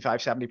had 65,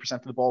 70%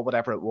 of the ball,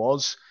 whatever it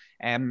was,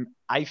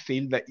 I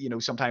feel that,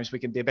 sometimes we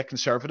can be a bit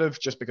conservative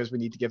just because we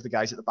need to give the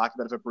guys at the back a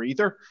bit of a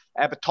breather.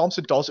 But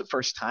Thompson does it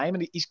first time,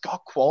 and he's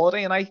got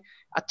quality. And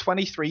at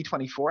 23,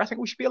 24, I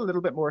think we should be a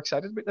little bit more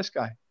excited about this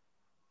guy.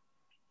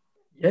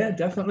 Yeah,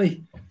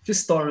 definitely.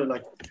 Just started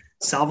like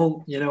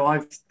Saville,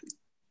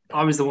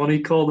 I was the one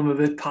who called him a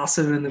bit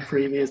passive in the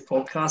previous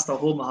podcast. I'll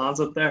hold my hands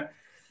up there.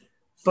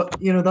 But,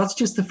 that's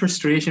just the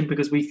frustration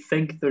because we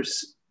think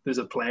there's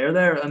a player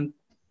there. And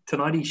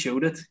tonight he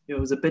showed it. It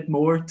was a bit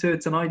more to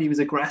it tonight. He was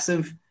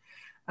aggressive.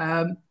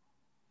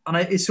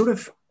 It sort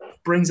of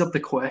brings up the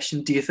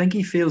question, do you think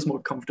he feels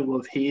more comfortable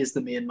if he is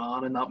the main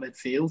man in that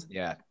midfield?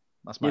 Yeah,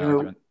 that's my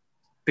argument.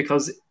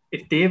 Because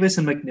if Davis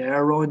and McNair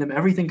are around him,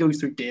 everything goes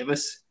through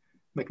Davis.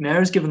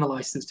 McNair's given the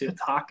license to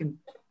attack, and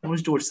what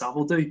does George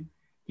Saville do?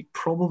 He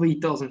probably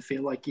doesn't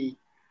feel like he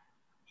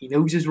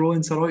knows his role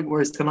inside out,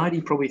 whereas tonight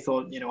he probably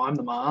thought, I'm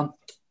the man.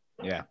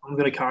 Yeah. I'm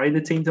going to carry the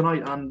team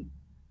tonight, and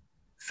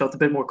felt a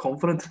bit more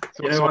confident.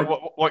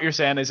 So what you're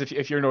saying is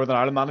if you're Northern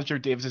Ireland manager,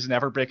 Davis is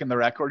never breaking the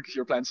record because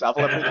you're playing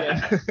Saville every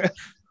game.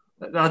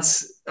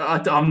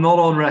 I'm not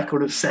on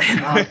record of saying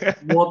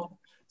that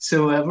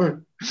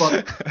whatsoever.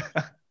 But,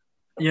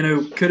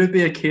 could it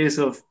be a case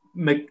of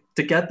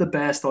to get the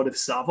best out of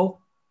Saville,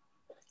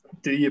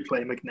 do you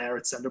play McNair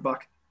at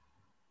centre-back?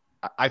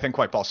 I think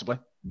quite possibly.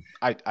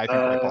 I think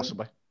quite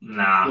possibly.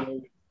 Nah.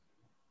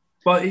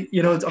 But,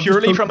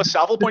 purely from a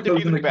Saville point of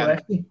view,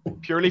 Ben.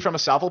 Purely from a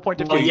Saville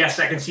point of view. Well, yes,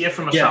 I can see it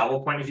from a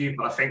Saville point of view,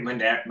 but I think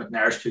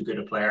McNair's too good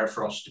a player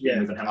for us to be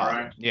moving him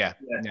around. Yeah.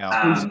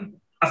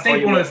 I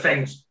think one of the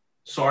things...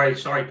 Sorry,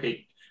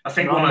 Pete. I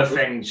think one of the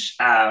things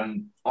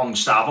on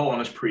Saville, on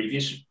his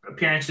previous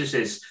appearances,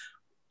 is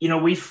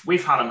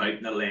we've had him out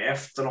in the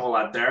left and all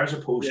that there, as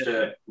opposed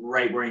to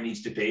right where he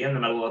needs to be in the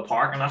middle of the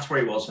park, and that's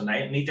where he was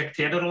tonight, and he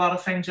dictated a lot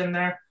of things in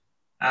there.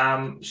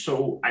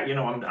 So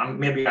I'm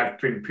maybe I've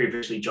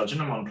previously judging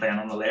him on playing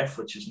on the left,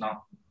 which is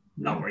not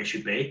where he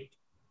should be.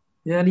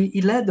 Yeah, and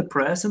he led the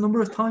press a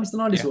number of times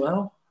tonight as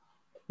well.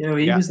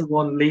 He was the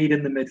one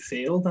leading the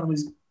midfield, and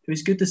it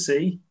was good to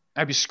see.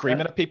 I'd be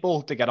screaming at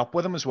people to get up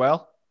with him as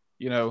well.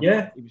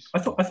 I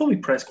thought we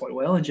pressed quite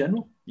well in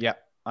general. Yeah.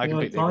 I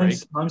completely agree.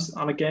 Times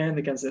and again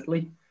against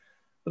Italy.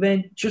 But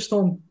then just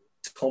on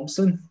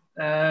Thompson,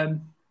 it's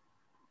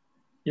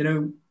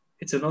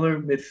another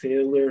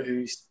midfielder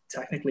who's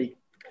technically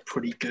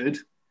pretty good.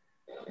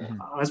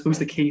 Mm-hmm. I suppose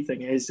the key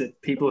thing is that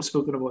people have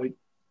spoken about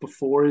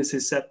before is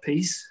his set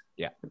piece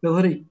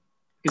ability.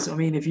 Because,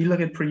 if you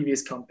look at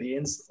previous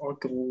campaigns, our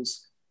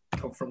goals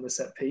come from the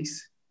set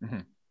piece. Mm-hmm.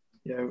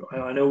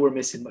 I know we're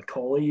missing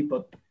Macaulay,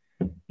 but,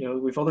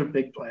 we've other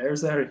big players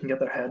there who can get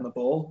their head in the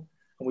ball.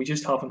 And we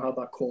just haven't had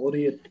that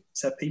quality at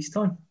set piece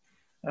time,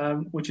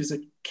 which is a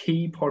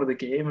key part of the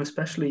game,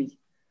 especially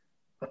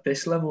at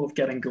this level of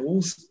getting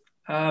goals.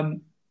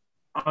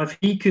 If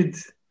he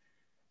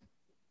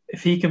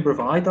can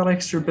provide that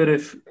extra bit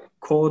of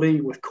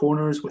quality with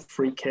corners, with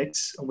free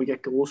kicks, and we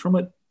get goals from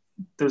it,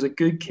 there's a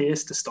good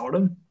case to start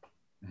him.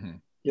 Mm-hmm.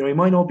 He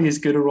might not be as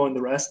good around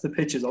the rest of the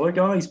pitch as other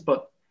guys,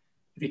 but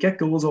if you get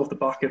goals off the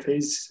back of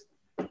his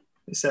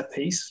set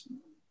piece,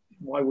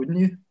 why wouldn't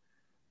you?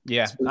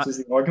 Yeah, this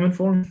is the argument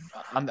for him,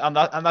 and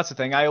that's the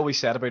thing I always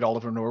said about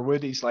Oliver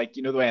Norwood. He's like,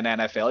 the way in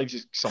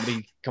NFL,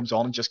 somebody comes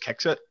on and just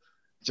kicks it,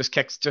 just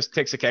takes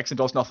the kicks and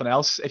does nothing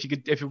else. If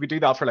we could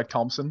do that for like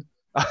Thompson,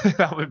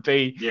 that would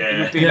be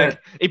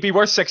he'd be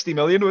worth 60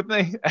 million,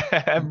 wouldn't he?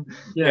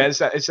 His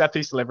set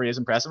piece delivery is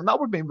impressive, and that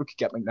would mean we could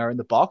get McNair in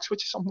the box,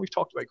 which is something we've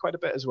talked about quite a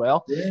bit as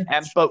well.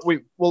 But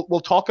we'll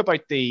talk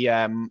about the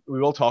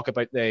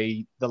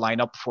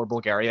lineup for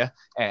Bulgaria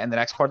in the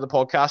next part of the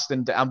podcast,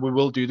 and we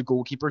will do the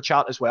goalkeeper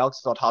chat as well,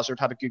 because I thought Hazard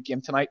had a good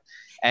game tonight.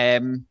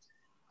 And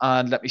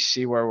let me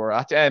see where we're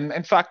at.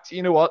 In fact,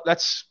 you know what?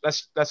 Let's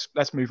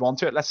move on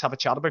to it. Let's have a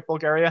chat about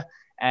Bulgaria.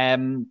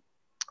 And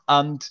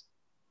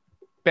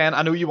Ben,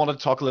 I know you wanted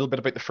to talk a little bit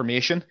about the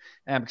formation,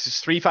 because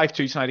it's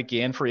 3-5-2 tonight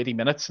again for 80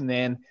 minutes, and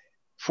then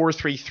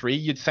 4-3-3.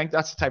 You'd think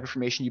that's the type of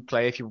formation you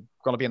play if you're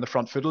going to be in the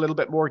front foot a little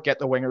bit more, get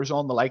the wingers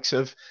on, the likes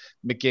of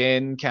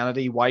McGinn,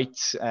 Kennedy,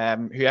 White,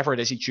 whoever it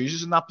is he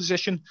chooses in that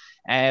position.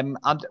 And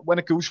when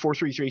it goes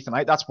 4-3-3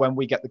 tonight, that's when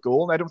we get the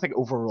goal. And I don't think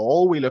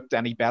overall we looked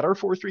any better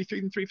 4-3-3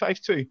 than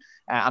 3-5-2.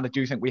 And I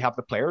do think we have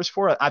the players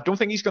for it. I don't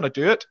think he's going to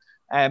do it,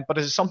 but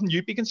is it something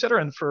you'd be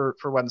considering for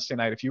Wednesday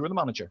night if you were the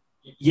manager?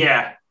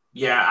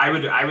 Yeah, I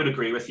would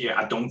agree with you.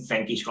 I don't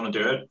think he's going to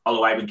do it,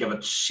 although I would give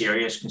it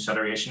serious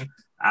consideration,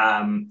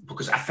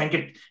 because I think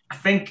it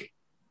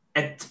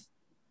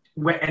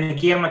in a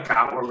game like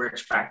that where we're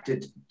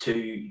expected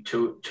to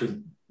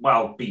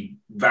be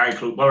very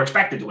close. Well, we're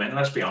expected to win.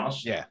 Let's be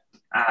honest. Yeah.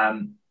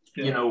 I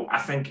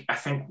think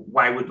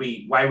why would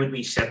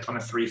we sit on a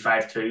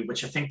 3-5-2,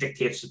 which I think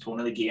dictates the tone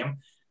of the game,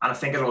 and I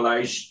think it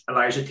allows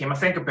a team. I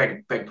think a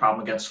big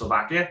problem against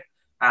Slovakia.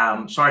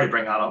 Sorry to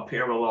bring that up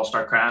here. We'll all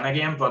start crying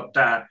again, but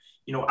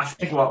I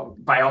think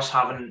by us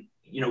having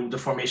the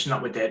formation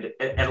that we did,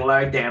 it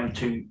allowed them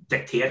to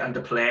dictate and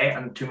to play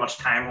and too much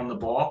time on the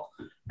ball,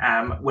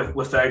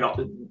 without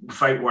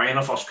worrying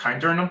of us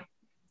countering them.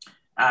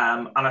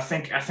 And I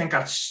think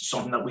that's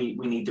something that we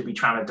need to be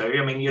trying to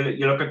do. I mean, you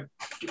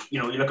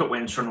look at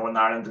wins for Northern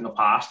Ireland in the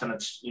past, and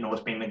it's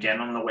been McGinn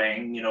on the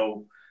wing.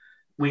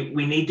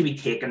 We need to be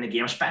taking the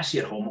game, especially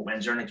at home at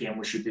Windsor, in a game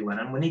we should be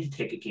winning. We need to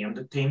take a game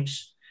to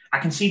teams. I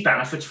can see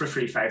benefits for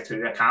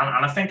 3-5-2. I can,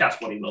 and I think that's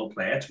what he will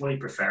play. It's what he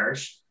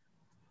prefers.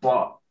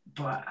 But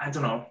I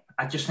don't know.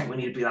 I just think we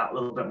need to be that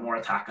little bit more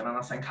attacking, and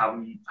I think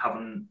having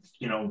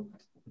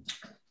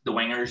the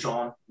wingers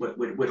on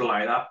would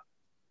allow that.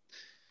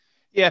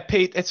 Yeah,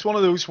 Pete, it's one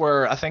of those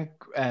where I think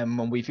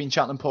when we've been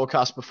chatting in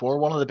podcasts before,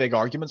 one of the big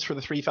arguments for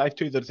the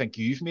 3-5-2 that I think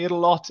you've made a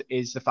lot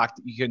is the fact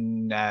that you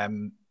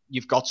can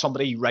you've got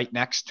somebody right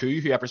next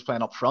to whoever's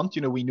playing up front.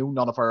 We know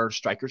none of our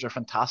strikers are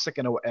fantastic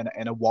in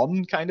a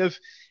one kind of,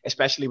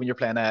 especially when you're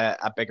playing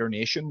a bigger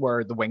nation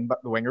where the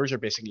wingers are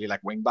basically like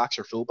wing backs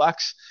or full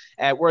backs.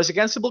 Whereas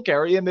against the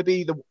Bulgaria,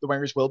 maybe the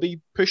wingers will be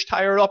pushed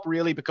higher up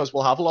really because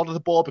we'll have a lot of the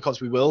ball, because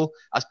we will,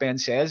 as Ben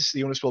says,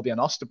 the onus will be on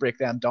us to break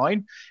them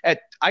down.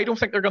 I don't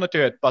think they're going to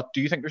do it, but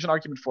do you think there's an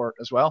argument for it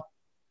as well?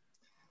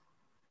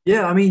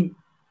 Yeah, I mean,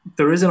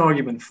 there is an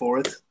argument for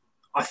it.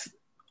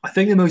 I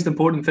think the most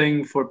important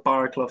thing for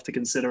Baraclough to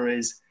consider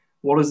is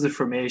what is the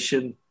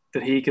formation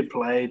that he could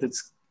play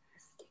that's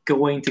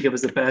going to give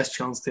us the best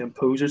chance to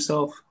impose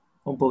ourselves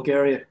on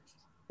Bulgaria.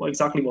 Well,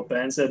 exactly what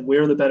Ben said.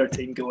 We're the better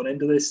team going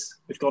into this.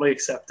 We've got to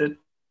accept it.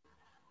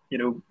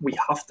 We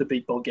have to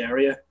beat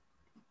Bulgaria.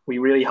 We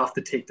really have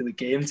to take to the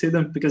game to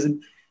them, because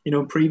in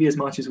previous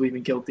matches we've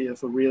been guilty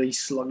of a really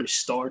sluggish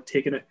start,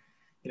 taking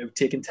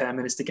 10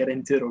 minutes to get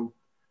into it,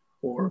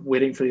 or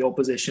waiting for the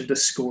opposition to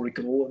score a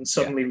goal, and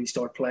suddenly we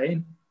start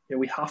playing.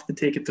 We have to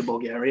take it to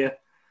Bulgaria.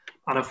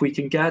 And if we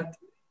can get,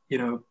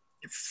 if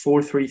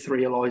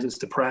 4-3-3 allows us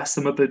to press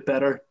them a bit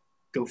better,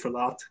 go for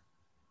that.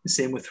 The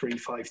same with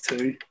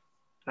 3-5-2.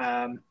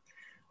 I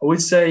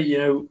would say,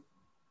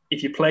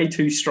 if you play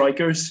two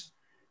strikers,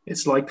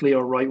 it's likely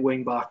our right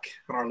wing back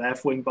and our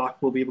left wing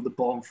back will be able to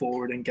bomb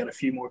forward and get a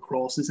few more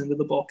crosses into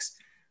the box.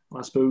 And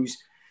I suppose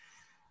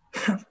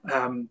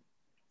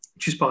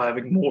just by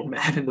having more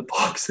men in the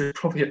box, there's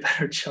probably a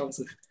better chance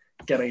of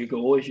getting a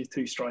goal if you have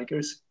two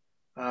strikers.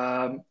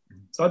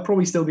 So I'd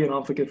probably still be an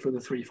advocate for the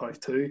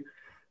 3-5-2,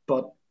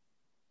 but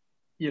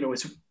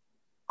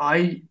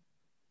I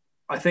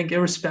think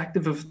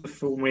irrespective of the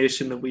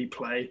formation that we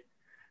play,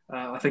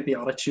 I think the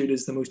attitude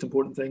is the most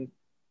important thing.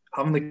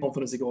 Having the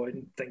confidence to go out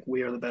and think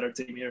we are the better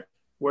team here.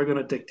 We're going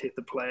to dictate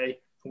the play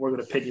and we're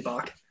going to pin you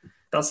back.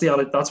 That's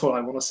what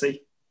I want to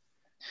see.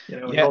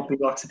 Not be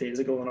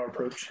lackadaisical in our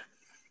approach.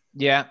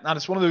 Yeah, and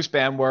it's one of those,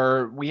 Ben,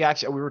 where we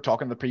were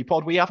talking in the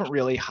pre-pod, we haven't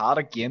really had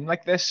a game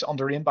like this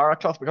under Ian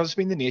Baraclough, because it's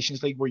been the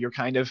Nations League where you're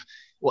kind of,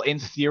 well, in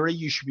theory,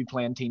 you should be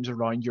playing teams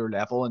around your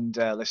level. And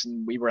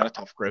listen, we were in a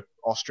tough group.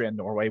 Austria and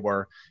Norway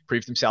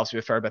proved themselves to be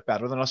a fair bit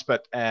better than us,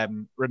 but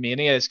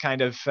Romania is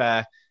kind of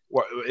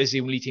is the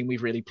only team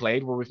we've really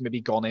played where we've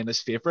maybe gone in as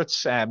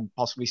favourites,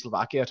 possibly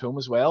Slovakia at home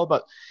as well.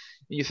 But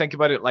you think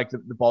about it, like the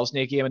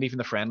Bosnia game and even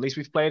the friendlies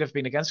we've played have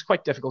been against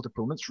quite difficult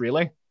opponents,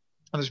 really.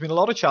 And there's been a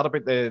lot of chat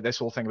about this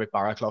whole thing about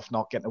Baraclough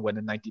not getting a win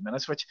in 90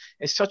 minutes, which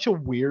is such a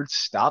weird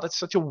stat. It's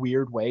such a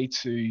weird way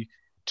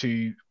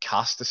to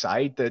cast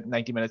aside the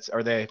 90 minutes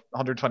or the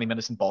 120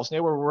 minutes in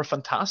Bosnia, where we were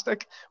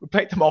fantastic. We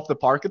played them off the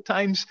park at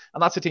times,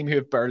 and that's a team who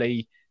have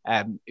barely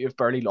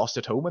lost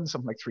at home in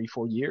something like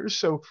 3-4 years.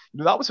 So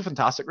that was a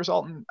fantastic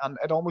result, and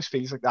it almost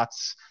feels like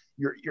that's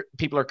your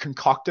people are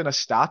concocting a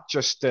stat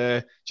just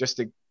to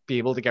be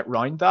able to get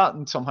round that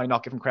and somehow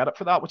not give him credit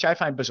for that, which I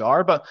find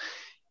bizarre. But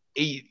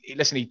he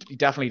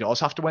definitely does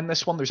have to win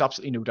this one. There's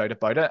absolutely no doubt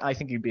about it. I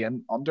think he'd be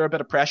under a bit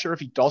of pressure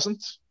if he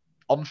doesn't.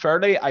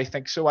 Unfairly, I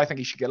think so. I think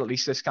he should get at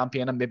least this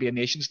campaign and maybe a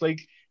Nations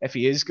League if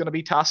he is going to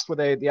be tasked with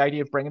the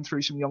idea of bringing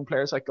through some young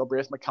players like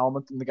Galbraith,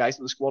 McCalmont and the guys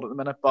in the squad at the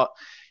minute. But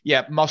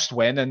yeah, must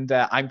win, and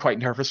I'm quite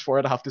nervous for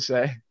it, I have to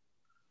say.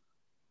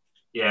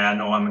 Yeah,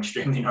 no, I'm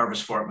extremely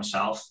nervous for it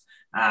myself.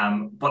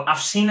 But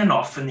I've seen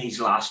enough in these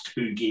last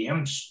two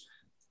games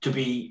to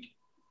be...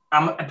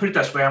 I put it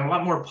this way, I'm a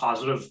lot more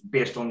positive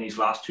based on these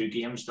last two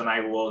games than I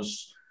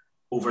was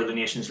over the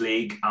Nations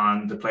League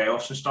and the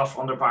playoffs and stuff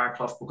under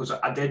Baraclough, because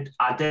I did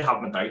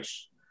have my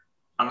doubts,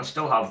 and I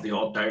still have the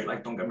odd doubt,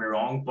 like, don't get me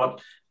wrong, but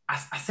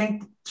I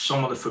think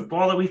some of the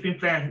football that we've been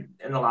playing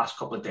in the last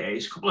couple of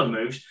days, a couple of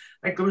moves,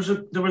 like there was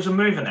a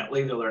move in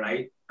Italy the other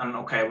night, and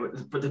okay,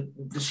 but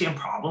the same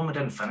problem, we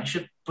didn't finish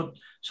it, but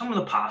some of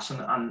the passing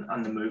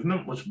and the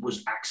movement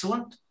was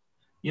excellent,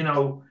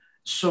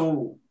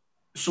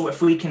 So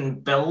if we can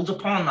build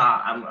upon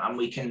that and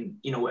we can,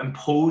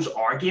 impose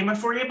our game,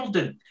 if we're able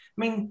to,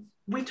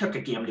 we took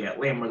a game to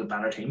Italy and we're the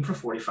better team for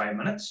 45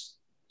 minutes.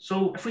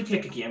 So if we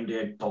take a game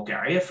to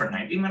Bulgaria for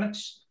 90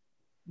 minutes,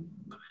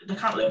 they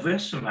can't live with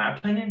us, in my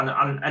opinion.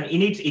 And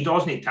he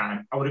does need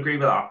time. I would agree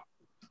with that.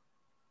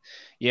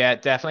 Yeah,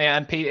 definitely.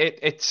 And Pete,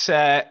 it's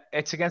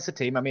against the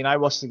team. I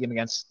watched the game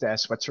against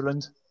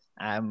Switzerland.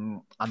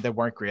 and they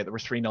weren't great. They were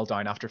 3-0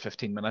 down after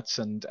 15 minutes,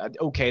 and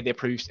okay, they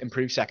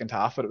improved second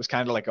half, but it was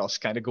kind of like us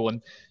kind of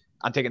going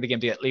and taking the game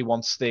to Italy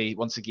once the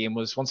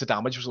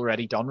damage was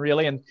already done,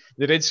 really. And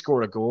they did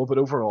score a goal, but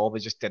overall they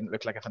just didn't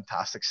look like a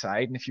fantastic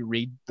side. And if you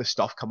read the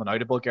stuff coming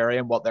out of Bulgaria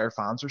and what their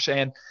fans are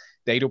saying,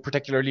 they don't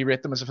particularly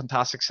rate them as a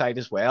fantastic side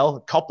as well,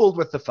 coupled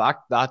with the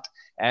fact that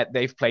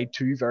they've played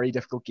 2 very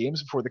difficult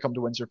games before they come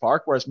to Windsor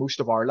Park, whereas most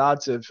of our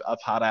lads have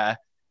had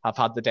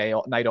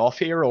the night off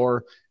here,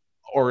 or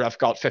I've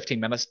got 20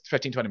 minutes,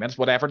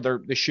 whatever.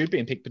 They should be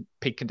in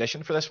peak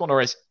condition for this one,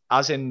 or as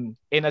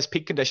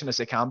peak condition as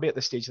they can be at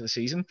this stage of the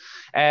season.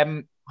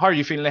 How are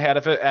you feeling ahead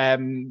of it?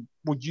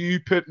 Would you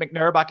put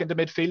McNair back into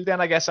midfield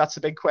then? I guess that's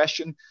the big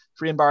question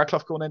for Ian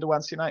Barraclough going into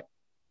Wednesday night.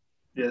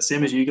 Yeah,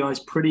 same as you guys.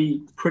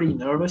 Pretty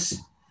nervous.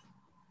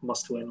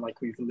 Must win,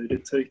 like we've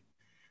alluded to.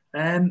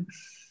 In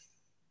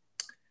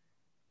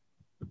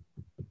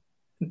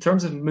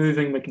terms of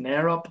moving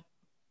McNair up,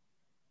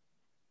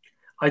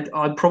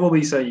 I'd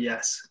probably say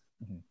yes,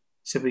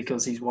 simply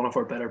because he's one of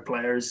our better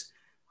players.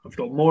 I've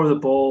got more of the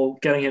ball,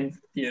 getting him.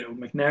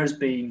 McNair's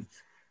been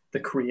the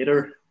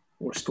creator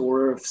or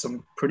scorer of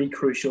some pretty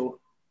crucial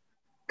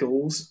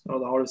goals, or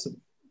the hardest of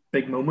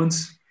big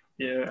moments.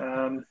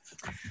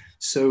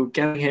 So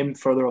getting him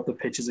further up the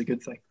pitch is a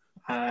good thing,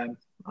 and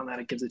then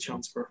it gives a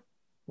chance for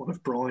one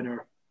of Brown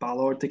or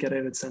Ballard to get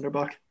in at centre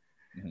back.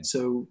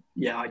 So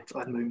yeah,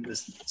 I'd move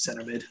this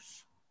centre mid.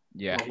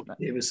 Yeah,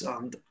 Davis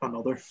and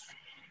another.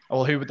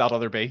 Well, who would that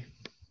other be?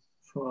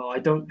 Well, I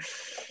don't.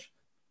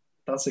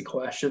 That's a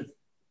question.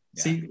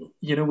 Yeah. See,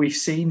 we've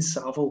seen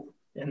Saville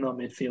in that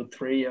midfield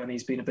 3, and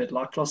he's been a bit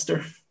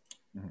lackluster.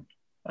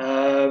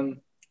 I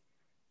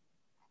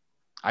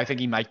think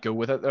he might go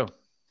with it though.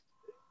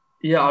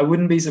 Yeah, I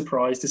wouldn't be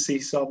surprised to see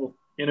Saville.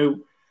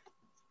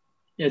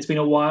 It's been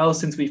a while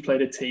since we've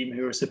played a team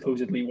who are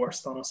supposedly worse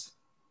than us.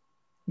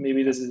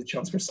 Maybe this is a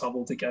chance for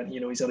Saville to get.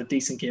 He's had a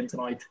decent game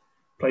tonight.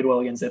 Played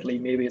well against Italy.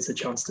 Maybe it's a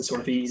chance to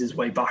sort of ease his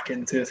way back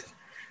into it.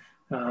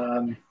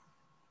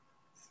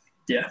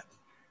 Yeah,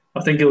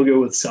 I think he'll go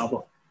with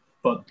Saville.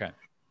 But okay.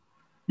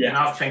 Yeah, and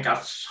I think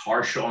that's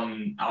harsh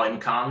on Ali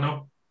McCann,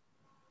 though.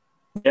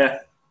 Yeah,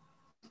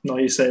 now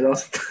you say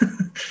that.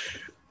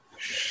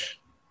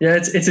 Yeah,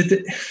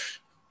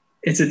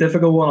 it's a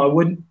difficult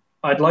one.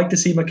 I'd like to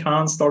see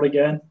McCann start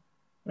again.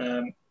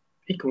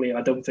 Equally,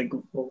 I don't think.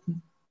 Well,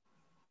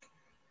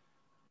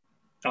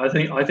 I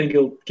think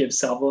he'll give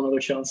Saville another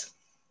chance.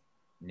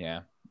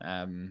 Yeah,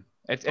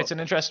 it's an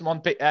interesting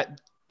one. Ben,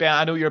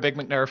 I know you're a big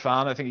McNair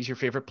fan. I think he's your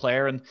favourite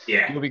player, and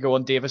you'll be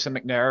going Davis and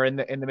McNair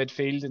in the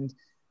midfield. And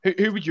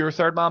who would your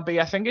third man be?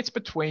 I think it's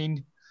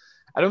between.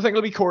 I don't think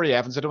it'll be Corey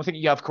Evans. I don't think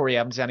you have Corey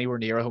Evans anywhere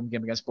near a home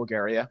game against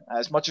Bulgaria.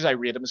 As much as I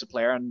rate him as a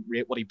player and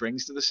rate what he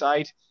brings to the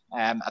side,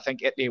 I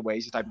think Italy away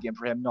is the type of game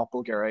for him, not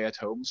Bulgaria at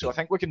home. So I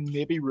think we can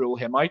maybe rule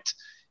him out.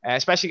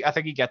 Especially, I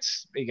think he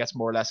gets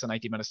more or less than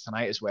 90 minutes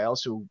tonight as well.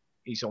 So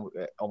he's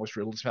almost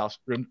ruled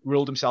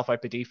himself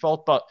out by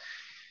default. But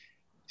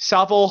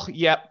Saville,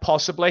 yeah,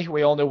 possibly.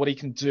 We all know what he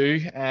can do.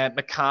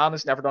 McCann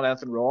has never done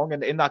anything wrong.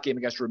 And in that game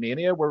against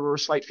Romania, where we were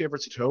slight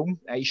favourites at home,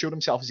 he showed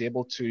himself as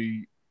able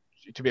to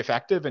be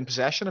effective in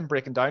possession and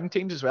breaking down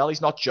teams as well.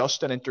 He's not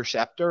just an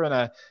interceptor and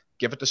a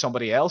give it to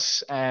somebody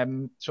else. So I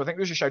think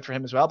there's a shout for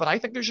him as well. But I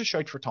think there's a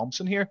shout for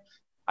Thompson here.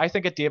 I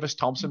think a Davis,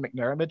 Thompson,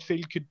 McNair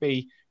midfield could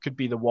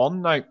be the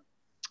one. Now,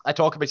 I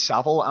talk about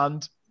Saville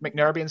and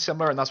McNair being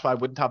similar, and that's why I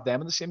wouldn't have them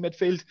in the same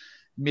midfield.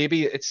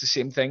 Maybe it's the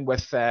same thing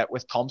with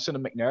Thompson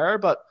and McNair,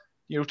 but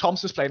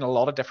Thompson's played in a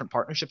lot of different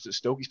partnerships at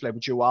Stoke. He's played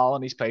with Joe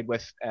Allen, he's played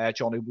with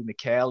John Obi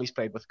Mikel, he's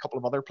played with a couple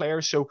of other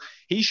players. So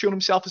he's shown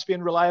himself as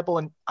being reliable,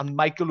 and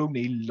Michael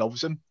O'Neill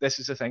loves him. This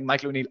is the thing.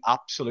 Michael O'Neill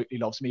absolutely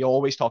loves him. He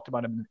always talked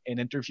about him in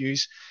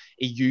interviews.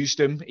 He used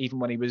him even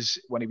when he was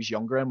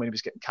younger and when he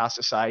was getting cast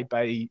aside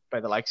by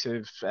the likes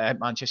of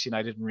Manchester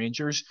United and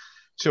Rangers.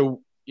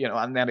 So,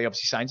 and then he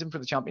obviously signs him for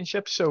the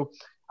Championship. So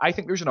I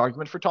think there's an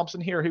argument for Thompson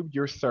here. Who would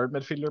your third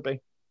midfielder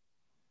be?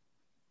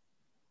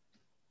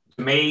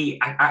 To me,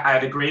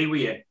 I'd agree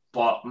with you,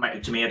 but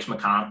to me, it's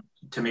McCann.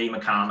 To me,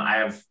 McCann, I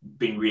have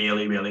been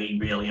really, really,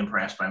 really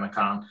impressed by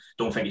McCann.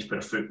 Don't think he's put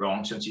a foot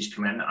wrong since he's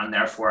come in, and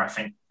therefore I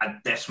think at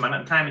this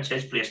minute in time, it's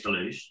his place to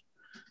lose.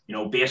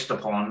 Based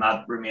upon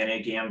that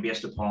Romania game,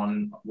 based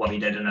upon what he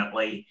did in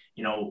Italy,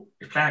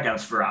 he's playing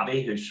against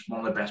Verratti, who's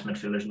one of the best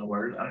midfielders in the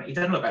world, and he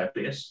didn't look out of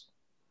place.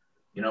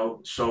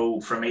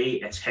 So for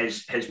me, it's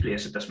his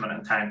place at this minute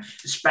in time.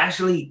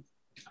 Especially,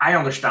 I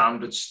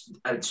understand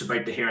it's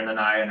about the here and the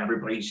now, and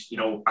everybody's,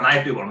 and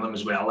I'd be one of them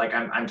as well. Like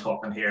I'm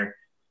talking here,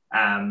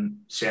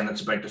 saying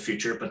it's about the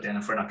future, but then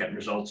if we're not getting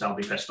results, I'll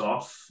be pissed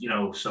off.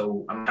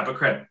 So I'm a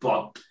hypocrite.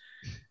 But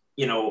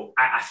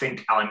I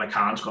think Ali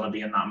McCann's going to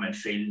be in that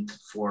midfield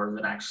for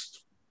the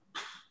next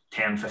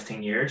 10,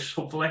 15 years,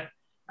 hopefully.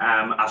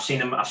 I've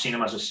seen him,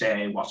 as I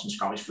say, watching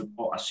Scottish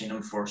football. I've seen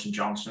him for St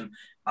Johnstone,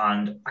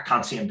 and I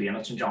can't see him being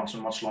at St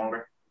Johnstone much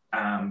longer,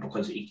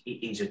 because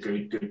he's a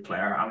good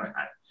player. And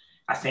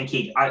I think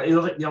the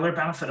other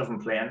benefit of him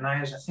playing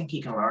now is I think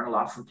he can learn a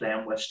lot from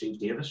playing with Steve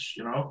Davis,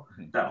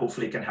 that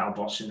hopefully can help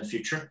us in the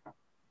future.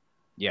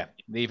 Yeah,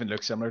 they even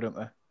look similar, don't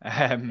they?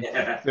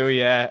 Yeah. So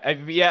yeah,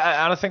 and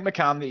I think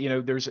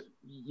McCann.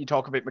 You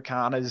talk about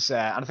McCann as,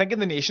 and I think in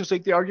the Nations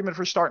League the argument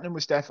for starting him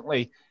was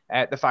definitely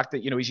the fact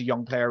that he's a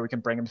young player, we can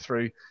bring him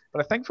through. But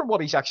I think from what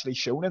he's actually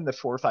shown in the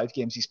 4 or 5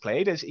 games he's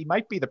played, is he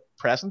might be the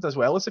present as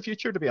well as the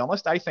future. To be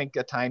honest, I think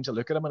at times I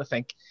look at him and I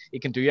think he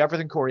can do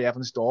everything Corey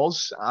Evans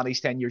does, and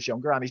he's 10 years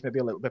younger, and he's maybe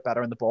a little bit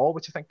better in the ball,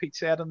 which I think Pete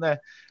said on one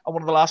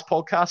of the last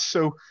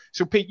podcasts.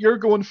 So Pete, you're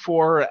going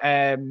for,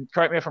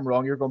 correct me if I'm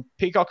wrong, you're going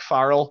Peacock,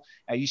 Farrell.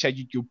 You said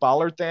you'd go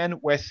Ballard then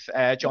with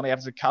Johnny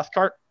Evans and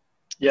Cathcart.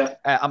 Yeah.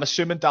 I'm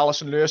assuming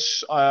Dallas and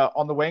Lewis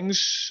on the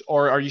wings,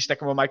 or are you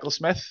sticking with Michael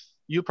Smith?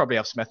 You'll probably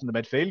have Smith in the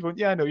midfield, wouldn't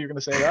you? I know you're going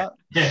to say that.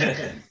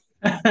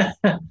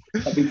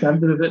 I'd be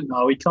tempted a bit.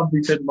 No, we can't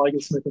be putting Michael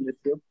Smith in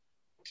midfield.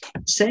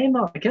 Saying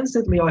that, against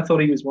Italy, I thought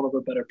he was one of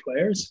our better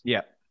players.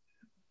 Yeah.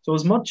 So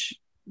as much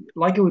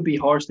like it would be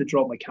harsh to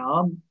drop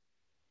McCann,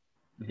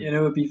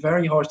 it would be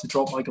very harsh to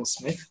drop Michael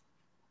Smith.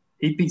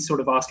 He'd be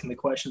sort of asking the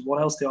question,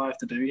 what else do I have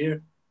to do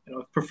here?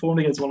 I've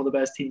performed against one of the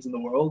best teams in the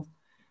world,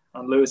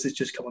 and Lewis is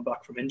just coming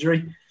back from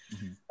injury.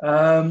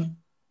 So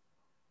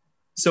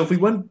if we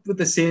went with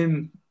the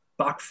same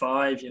back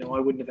five, I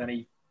wouldn't have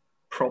any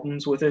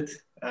problems with it.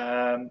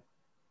 I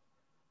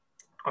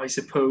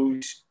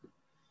suppose,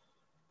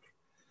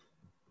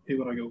 who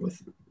would I go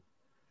with?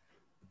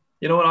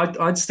 You know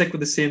what? I'd stick with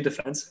the same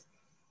defense.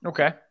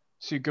 Okay.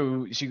 So you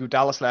go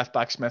Dallas left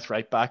back, Smith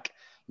right back.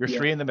 Your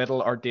 3 in the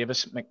middle are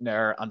Davis,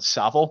 McNair, and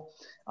Saville.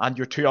 And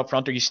your 2 up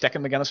front, are you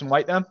sticking McGuinness and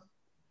White then?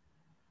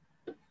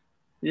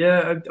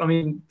 Yeah, I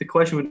mean, the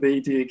question would be,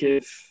 do you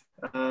give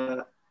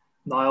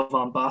Niall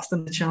van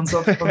Basten a chance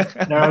up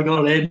front? Now I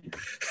got it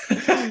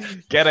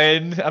in. Get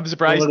in. I'm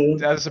surprised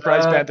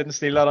Ben didn't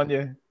steal that on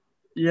you.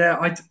 Yeah,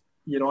 I'd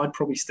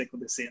probably stick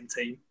with the same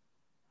team.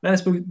 Then I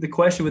suppose the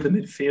question with the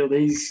midfield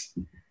is,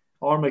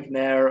 are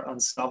McNair and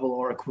Saville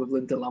are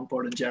equivalent to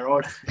Lampard and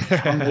Gerrard?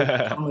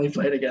 Can they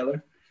play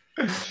together?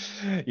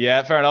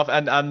 Yeah, fair enough.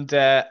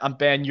 And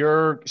Ben,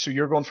 you're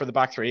going for the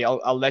back 3.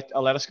 I'll let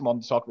us come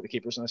on to talk about the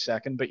keepers in a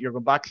second. But you're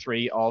going back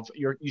 3 of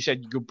you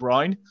said you go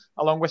Brown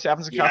along with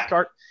Evans and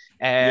Cathcart.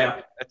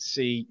 Let's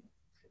see.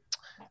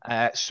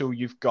 So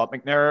you've got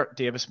McNair,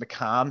 Davis,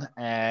 McCann.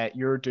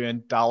 You're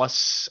doing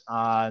Dallas,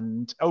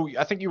 and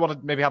I think you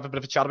wanted to maybe have a bit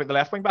of a chat about the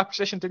left wing back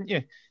position, didn't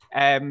you?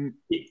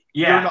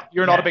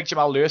 You're not a big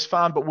Jamal Lewis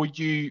fan, but would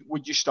you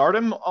start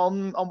him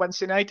on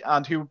Wednesday night?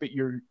 And who would be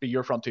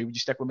your front 2? Would you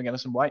stick with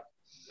McGuinness and White?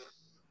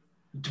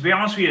 To be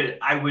honest with you,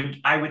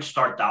 I would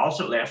start Dallas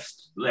at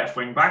left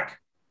wing back,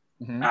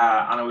 and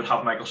I would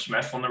have Michael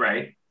Smith on the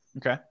right.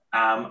 Okay.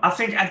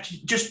 I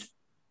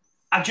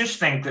just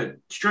think that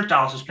Stuart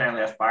Dallas is playing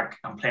left back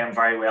and playing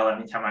very well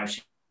anytime I've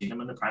seen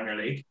him in the Premier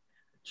League.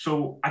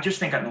 So I just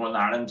think at Northern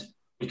Ireland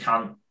we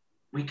can't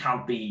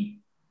be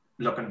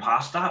looking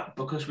past that,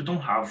 because we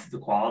don't have the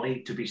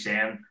quality to be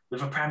saying we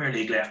have a Premier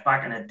League left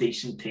back and a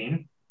decent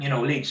team.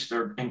 Leeds,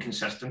 they're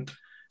inconsistent,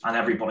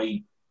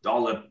 and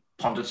all the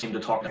pundits seem to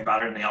talk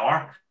better than they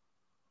are.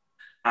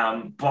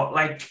 But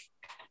I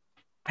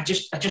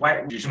just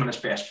why use him in his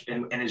best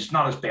in his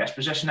not his best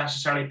position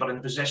necessarily, but in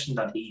the position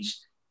that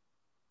he's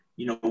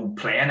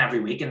playing every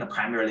week in the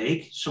Premier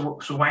League. So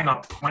why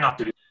not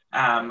do it?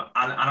 And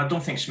I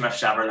don't think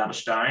Smith's ever let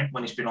us down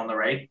when he's been on the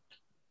right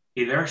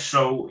either.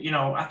 So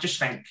I just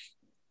think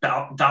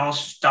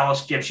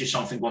Dallas gives you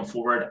something going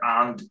forward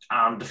and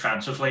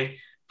defensively.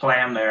 Play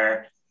him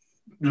there.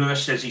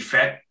 Lewis, is he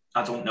fit?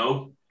 I don't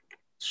know.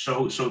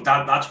 So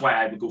that's why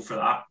I would go for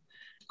that.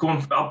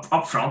 Going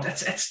up front,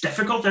 it's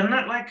difficult, isn't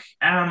it?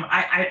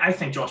 I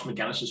think Josh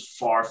McGuinness is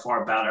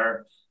far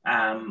better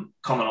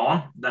coming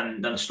on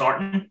than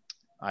starting.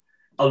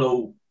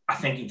 Although I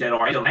think he did all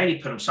right tonight, he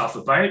put himself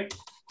about.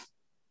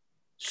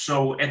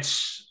 So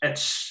it's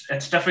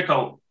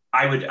difficult.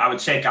 I would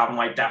say Gavin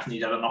White definitely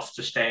did enough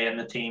to stay in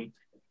the team.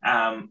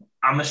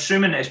 I'm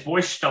assuming his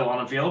boy's still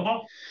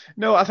unavailable.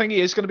 No, I think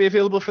he is going to be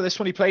available for this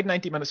one. He played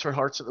 90 minutes for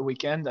Hearts at the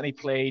weekend, and he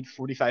played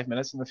 45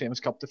 minutes in the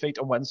famous cup defeat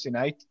on Wednesday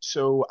night.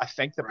 So I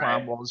think the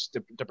plan was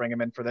to bring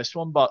him in for this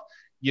one, but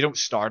you don't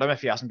start him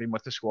if he hasn't been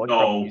with the squad.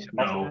 No.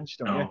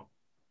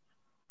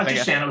 I'm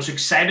just saying I was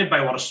excited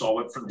by what I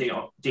saw from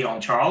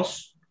Dion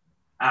Charles.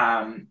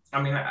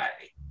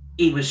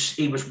 He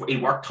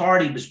worked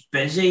hard. He was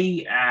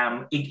busy.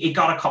 He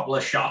got a couple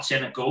of shots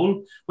in a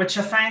goal, which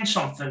I find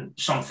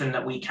something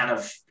that we kind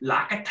of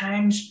lack at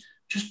times.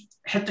 Just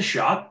hit the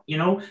shot,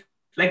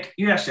 like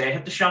USA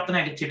hit the shot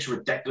tonight. It takes a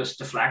ridiculous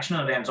deflection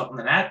and it ends up in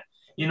the net.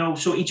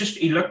 So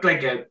he looked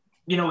like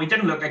he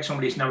didn't look like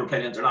somebody who's never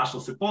played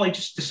international football. He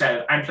just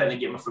decided, I'm playing a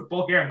game of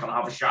football here. I'm going to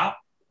have a shot.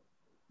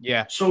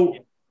 Yeah. So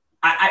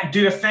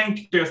do I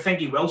think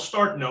he will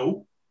start?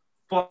 No.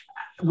 But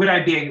would I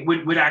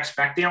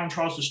expect Dion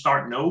Charles to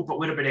start? No. But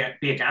would I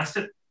be against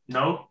it?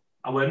 No,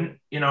 I wouldn't.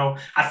 I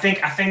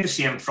think the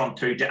same front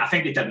 2. I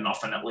think they did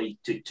enough in Italy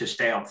to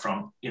stay up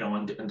front,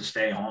 and to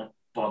stay on.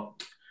 But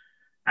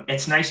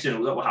it's nice to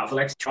know that we'll have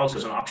Alexis Charles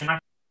as an option.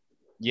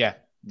 Yeah.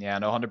 Yeah,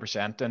 no,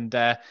 100%. And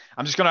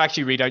I'm just going to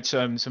actually read out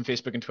some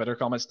Facebook and Twitter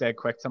comments dead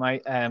quick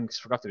tonight. Because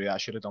I forgot to do that. I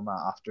should have done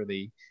that after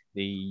the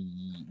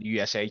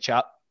USA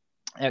chat.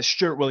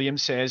 Stuart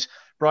Williams says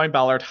Brown,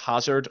 Ballard,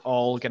 Hazard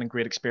all getting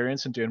great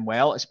experience and doing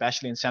well,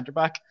 especially in centre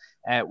back.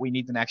 We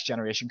need the next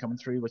generation coming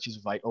through, which is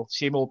vital.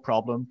 Same old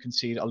problem: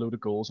 concede a load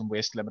of goals and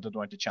waste limited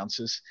amount of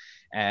chances.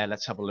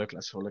 Let's have a look.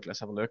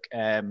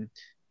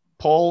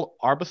 Paul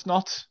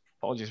Arbuthnot.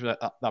 Apologies for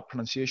that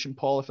pronunciation,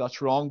 Paul, if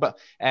that's wrong. But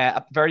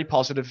a very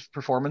positive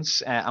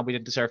performance, and we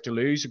didn't deserve to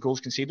lose. The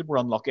goals conceded were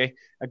unlucky.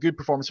 A good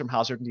performance from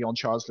Hazard and Dion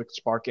Charles looked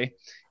sparky.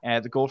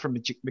 The goal from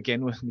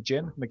McGinn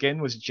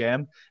was a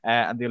gem,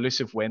 and the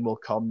elusive win will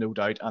come, no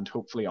doubt, and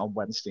hopefully on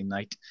Wednesday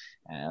night.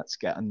 Let's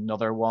get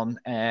another one.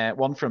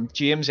 One from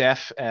James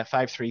F.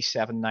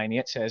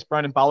 53798 says,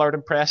 Brown and Ballard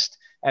impressed.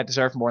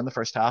 Deserved more in the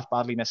first half.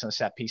 Badly missing a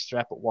set-piece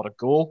threat, but what a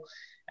goal.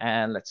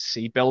 And let's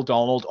see, Bill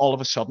Donald. All of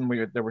a sudden,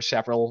 there were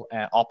several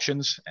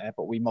options,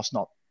 but we must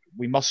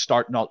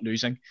start not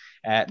losing.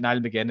 Niall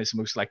McGinn is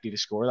most likely to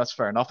score. That's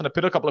fair enough. And I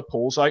put a couple of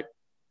polls out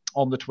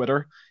on the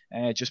Twitter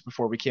just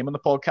before we came on the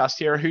podcast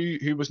here.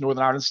 Who was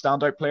Northern Ireland's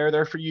standout player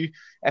there for you?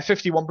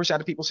 51%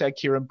 of people said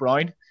Kieran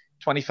Brown.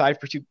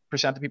 25%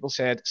 of people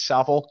said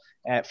Saville.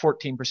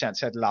 14%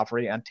 said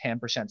Lavery, and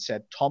 10%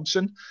 said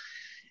Thompson.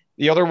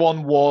 The other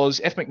one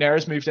was, if McNair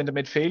has moved into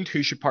midfield,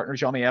 who should partner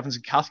Johnny Evans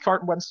and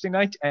Cathcart on Wednesday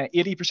night?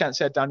 80%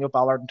 said Daniel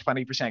Ballard and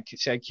 20%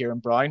 said Kieran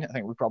Brown. I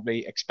think we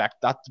probably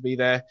expect that to be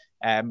the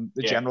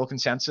general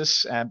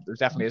consensus. There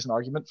definitely is an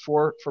argument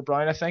for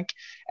Brown, I think.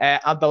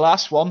 And the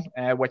last one,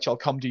 which I'll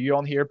come to you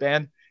on here,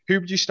 Ben. Who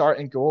would you start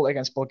in goal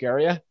against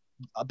Bulgaria?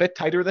 A bit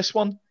tighter, this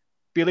one.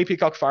 Bailey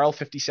Peacock-Farrell,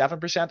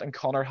 57%, and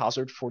Connor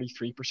Hazard,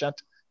 43%.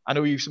 I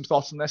know you have some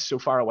thoughts on this so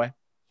far away.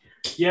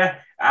 Yeah,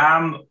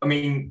 I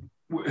mean,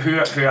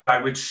 who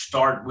I would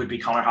start would be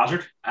Connor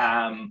Hazard.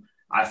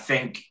 I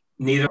think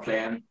neither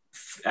playing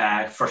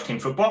first team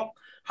football.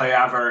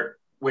 However,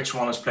 which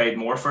one has played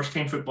more first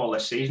team football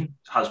this season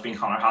has been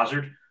Connor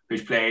Hazard,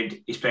 he's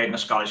played in a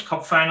Scottish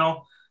Cup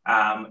final.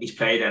 He's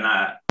played in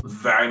a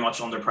very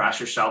much under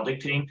pressure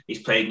Celtic team. He's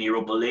played in the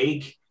Europa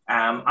League.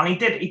 And he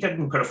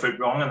didn't put a foot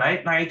wrong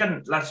tonight. Now, he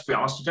didn't, let's be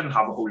honest, he didn't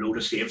have a whole load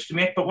of saves to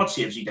make, but what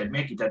saves he did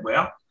make, he did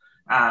well.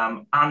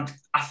 And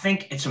I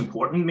think it's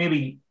important,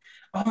 maybe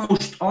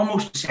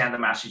almost to send a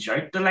message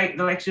out, the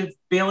likes of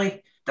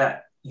Bailey,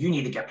 that you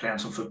need to get playing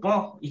some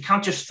football. You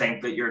can't just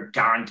think that you're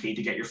guaranteed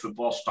to get your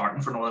football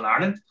starting for Northern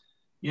Ireland.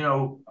 You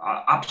know,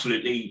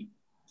 absolutely,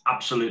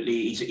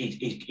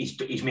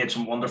 he's made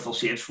some wonderful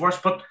saves for us,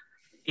 but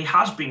he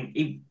has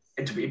been,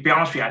 to be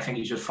honest with you, I think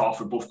he's just fought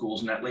for both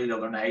goals in Italy the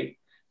other night.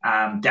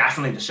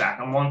 Definitely the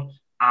second one,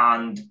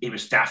 and he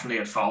was definitely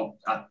at fault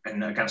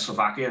against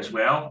Slovakia as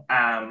well.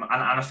 And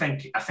I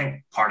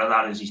think part of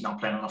that is he's not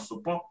playing enough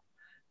football.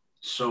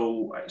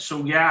 So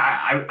yeah,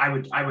 I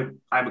would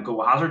go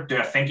with Hazard. Do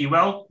I think he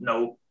will?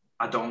 No,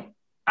 I don't.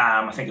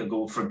 I think I'll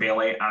go for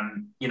Bailey,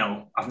 and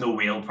I've no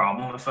real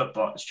problem with it,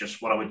 but it's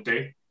just what I would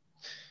do.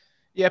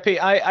 Yeah,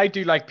 Pete, I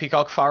do like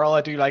Peacock-Farrell.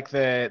 I do like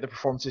the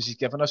performances he's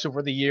given us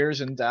over the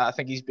years, and I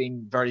think he's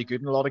been very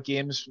good in a lot of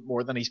games,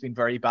 more than he's been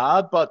very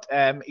bad. But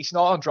he's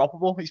not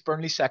undroppable. He's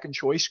Burnley's second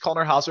choice.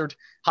 Connor Hazard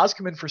has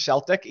come in for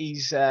Celtic.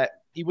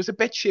 He was a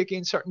bit shaky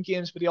in certain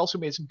games, but he also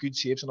made some good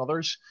saves in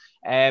others.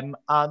 And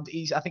I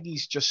think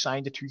he's just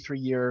signed a 2-3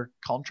 year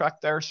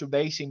contract there. So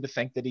they seem to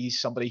think that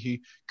he's somebody who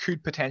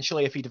could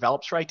potentially, if he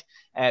develops right,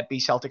 be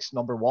Celtic's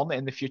number one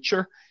in the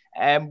future.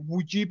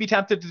 Would you be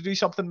tempted to do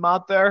something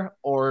mad there,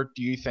 or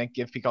do you think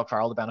give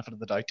Peacock-Farrell the benefit of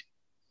the doubt?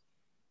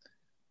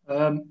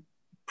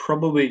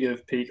 Probably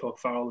give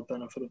Peacock-Farrell the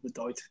benefit of the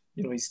doubt.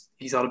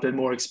 He's had a bit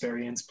more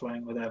experience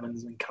playing with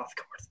Evans and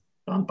Cathcart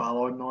and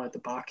Ballard now at the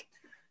back.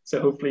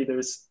 So hopefully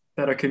there's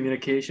better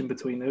communication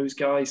between those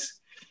guys.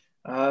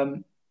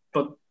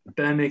 But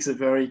Ben makes a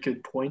very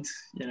good point.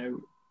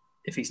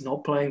 If he's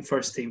not playing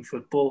first team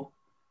football,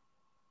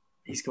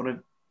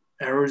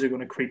 errors are going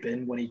to creep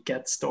in when he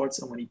gets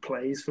starts and when he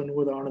plays for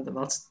Northern Ireland, and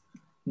that's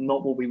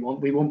not what we want.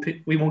 We want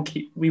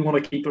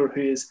a keeper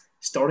who is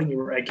starting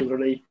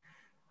regularly,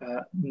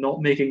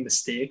 not making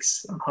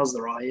mistakes, and has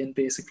their eye in,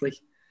 basically.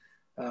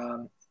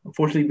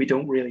 Unfortunately, we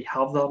don't really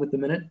have that at the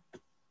minute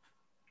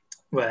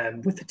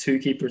with the two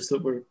keepers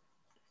that we're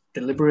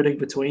deliberating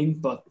between,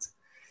 but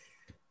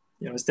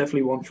it's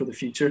definitely one for the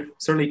future.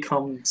 Certainly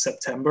come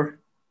September,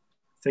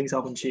 things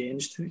haven't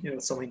changed.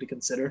 It's something to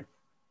consider.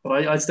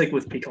 But I'd stick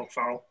with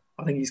Peacock-Farrell.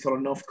 I think he's got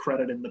enough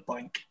credit in the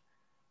bank,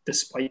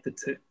 despite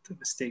the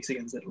mistakes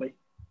against Italy.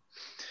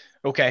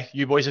 Okay,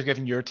 you boys have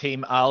given your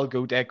team. I'll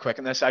go dead quick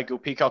in this. I go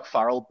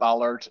Peacock-Farrell,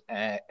 Ballard,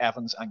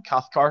 Evans and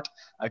Cathcart.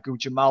 I go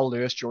Jamal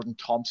Lewis, Jordan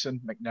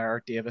Thompson, McNair,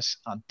 Davis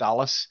and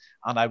Dallas.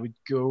 And I would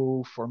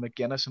go for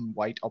McGuinness and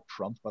White up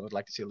front, but I'd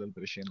like to see a little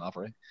bit of Shane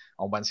Lavery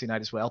on Wednesday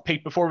night as well.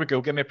 Pete, before we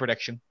go, give me a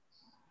prediction.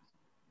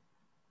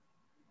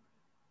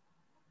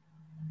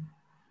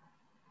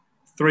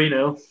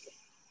 3-0.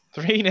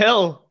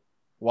 3-0.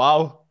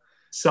 Wow.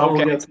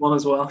 Saville gets one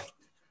as well.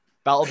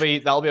 That'll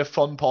be a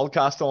fun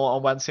podcast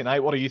on Wednesday night.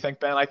 What do you think,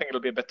 Ben? I think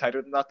it'll be a bit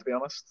tighter than that, to be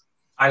honest.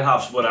 I'll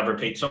have whatever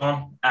Pete's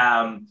on.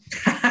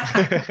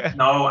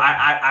 No,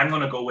 I'm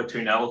going to go with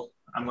 2-0.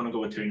 I'm going to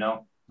go with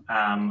 2-0.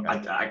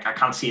 I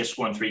can't see us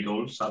scoring 3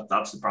 goals.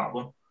 That's the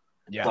problem.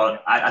 Yeah.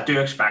 But I do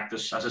expect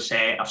us, as I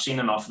say, I've seen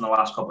enough in the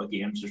last couple of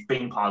games. There's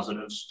been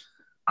positives,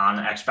 and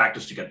I expect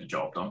us to get the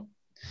job done.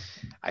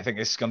 I think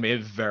this is going to be a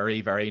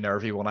very, very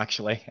nervy one,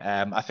 actually.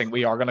 I think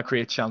we are going to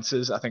create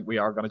chances. I think we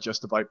are going to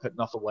just about put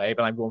enough away,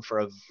 but I'm going for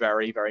a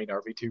very, very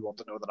nervy 2-1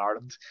 to Northern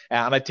Ireland.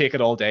 And I'd take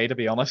it all day, to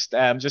be honest.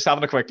 Just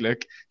having a quick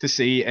look to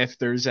see if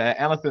there's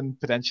anything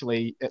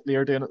potentially Italy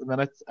are doing at the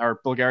minute,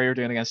 or Bulgaria are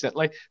doing against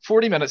Italy.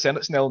 40 minutes in,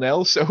 it's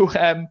 0-0. So,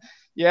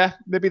 yeah,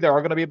 maybe they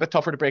are going to be a bit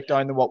tougher to break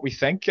down than what we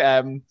think.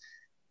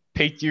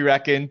 Pete, do you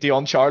reckon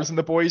Dion Charles and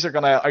the boys are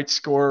going to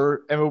outscore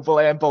Immobile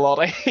and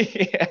Belotti?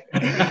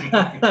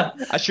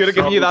 I should have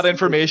given you that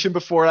information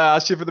before I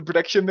asked you for the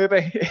prediction,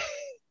 maybe.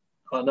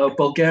 Oh no,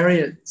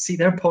 Bulgaria, see,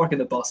 they're parking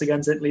the bus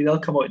against Italy. They'll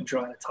come out and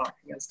try and attack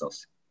against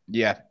us.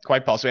 Yeah,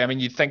 quite possibly. I mean,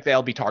 you'd think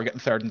they'll be targeting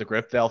third in the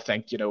group. They'll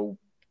think,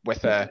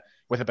 with a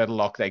bit of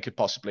luck, they could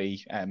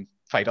possibly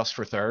fight us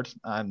for third.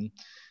 And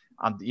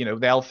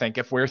they'll think,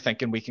 if we're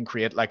thinking we can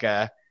create like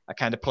a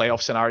kind of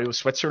playoff scenario with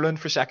Switzerland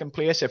for second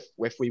place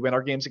if we win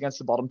our games against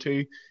the bottom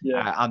two,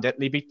 and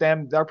Italy beat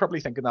them, they're probably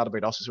thinking that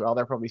about us as well.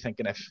 They're probably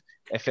thinking if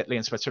Italy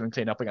and Switzerland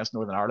clean up against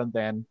Northern Ireland,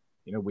 then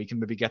we can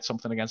maybe get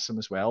something against them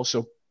as well.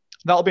 So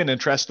that'll be an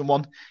interesting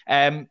one.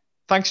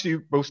 Thanks to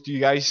both of you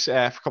guys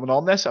for coming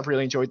on this. I've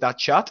really enjoyed that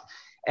chat.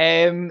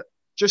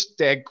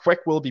 Just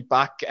quick, we'll be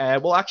back. We're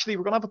going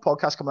to have a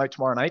podcast coming out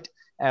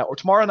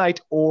tomorrow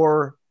night,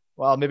 or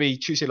well, maybe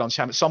Tuesday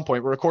lunchtime at some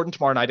point. We're recording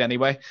tomorrow night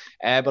anyway,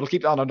 but I'll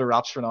keep that under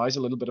wraps for now. It's a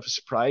little bit of a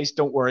surprise.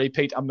 Don't worry,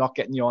 Pete, I'm not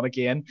getting you on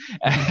again.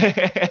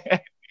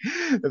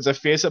 There's a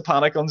face of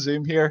panic on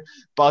Zoom here.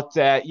 But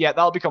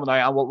that'll be coming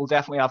out. And what we'll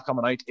definitely have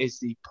coming out is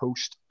the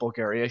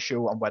post-Bulgaria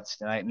show on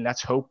Wednesday night. And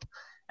let's hope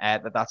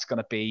that's going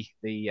to be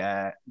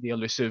the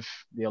elusive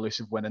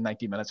win in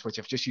 90 minutes, which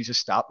I've just used a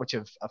stat, which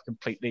I've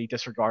completely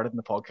disregarded in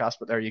the podcast,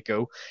 but there you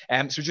go.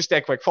 So just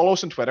a quick follow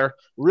us on Twitter.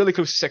 We're really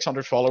close to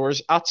 600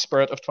 followers at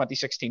Spirit of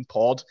 2016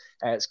 Pod.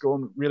 It's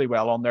going really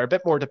well on there. A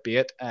bit more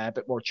debate, a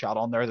bit more chat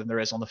on there than there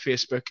is on the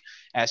Facebook.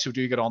 So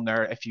do get on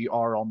there if you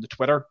are on the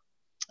Twitter.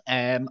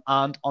 And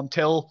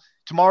until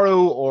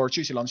tomorrow or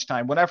Tuesday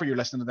lunchtime, whenever you're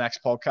listening to the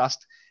next podcast,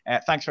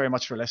 thanks very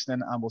much for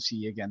listening, and we'll see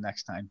you again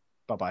next time.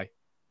 Bye-bye.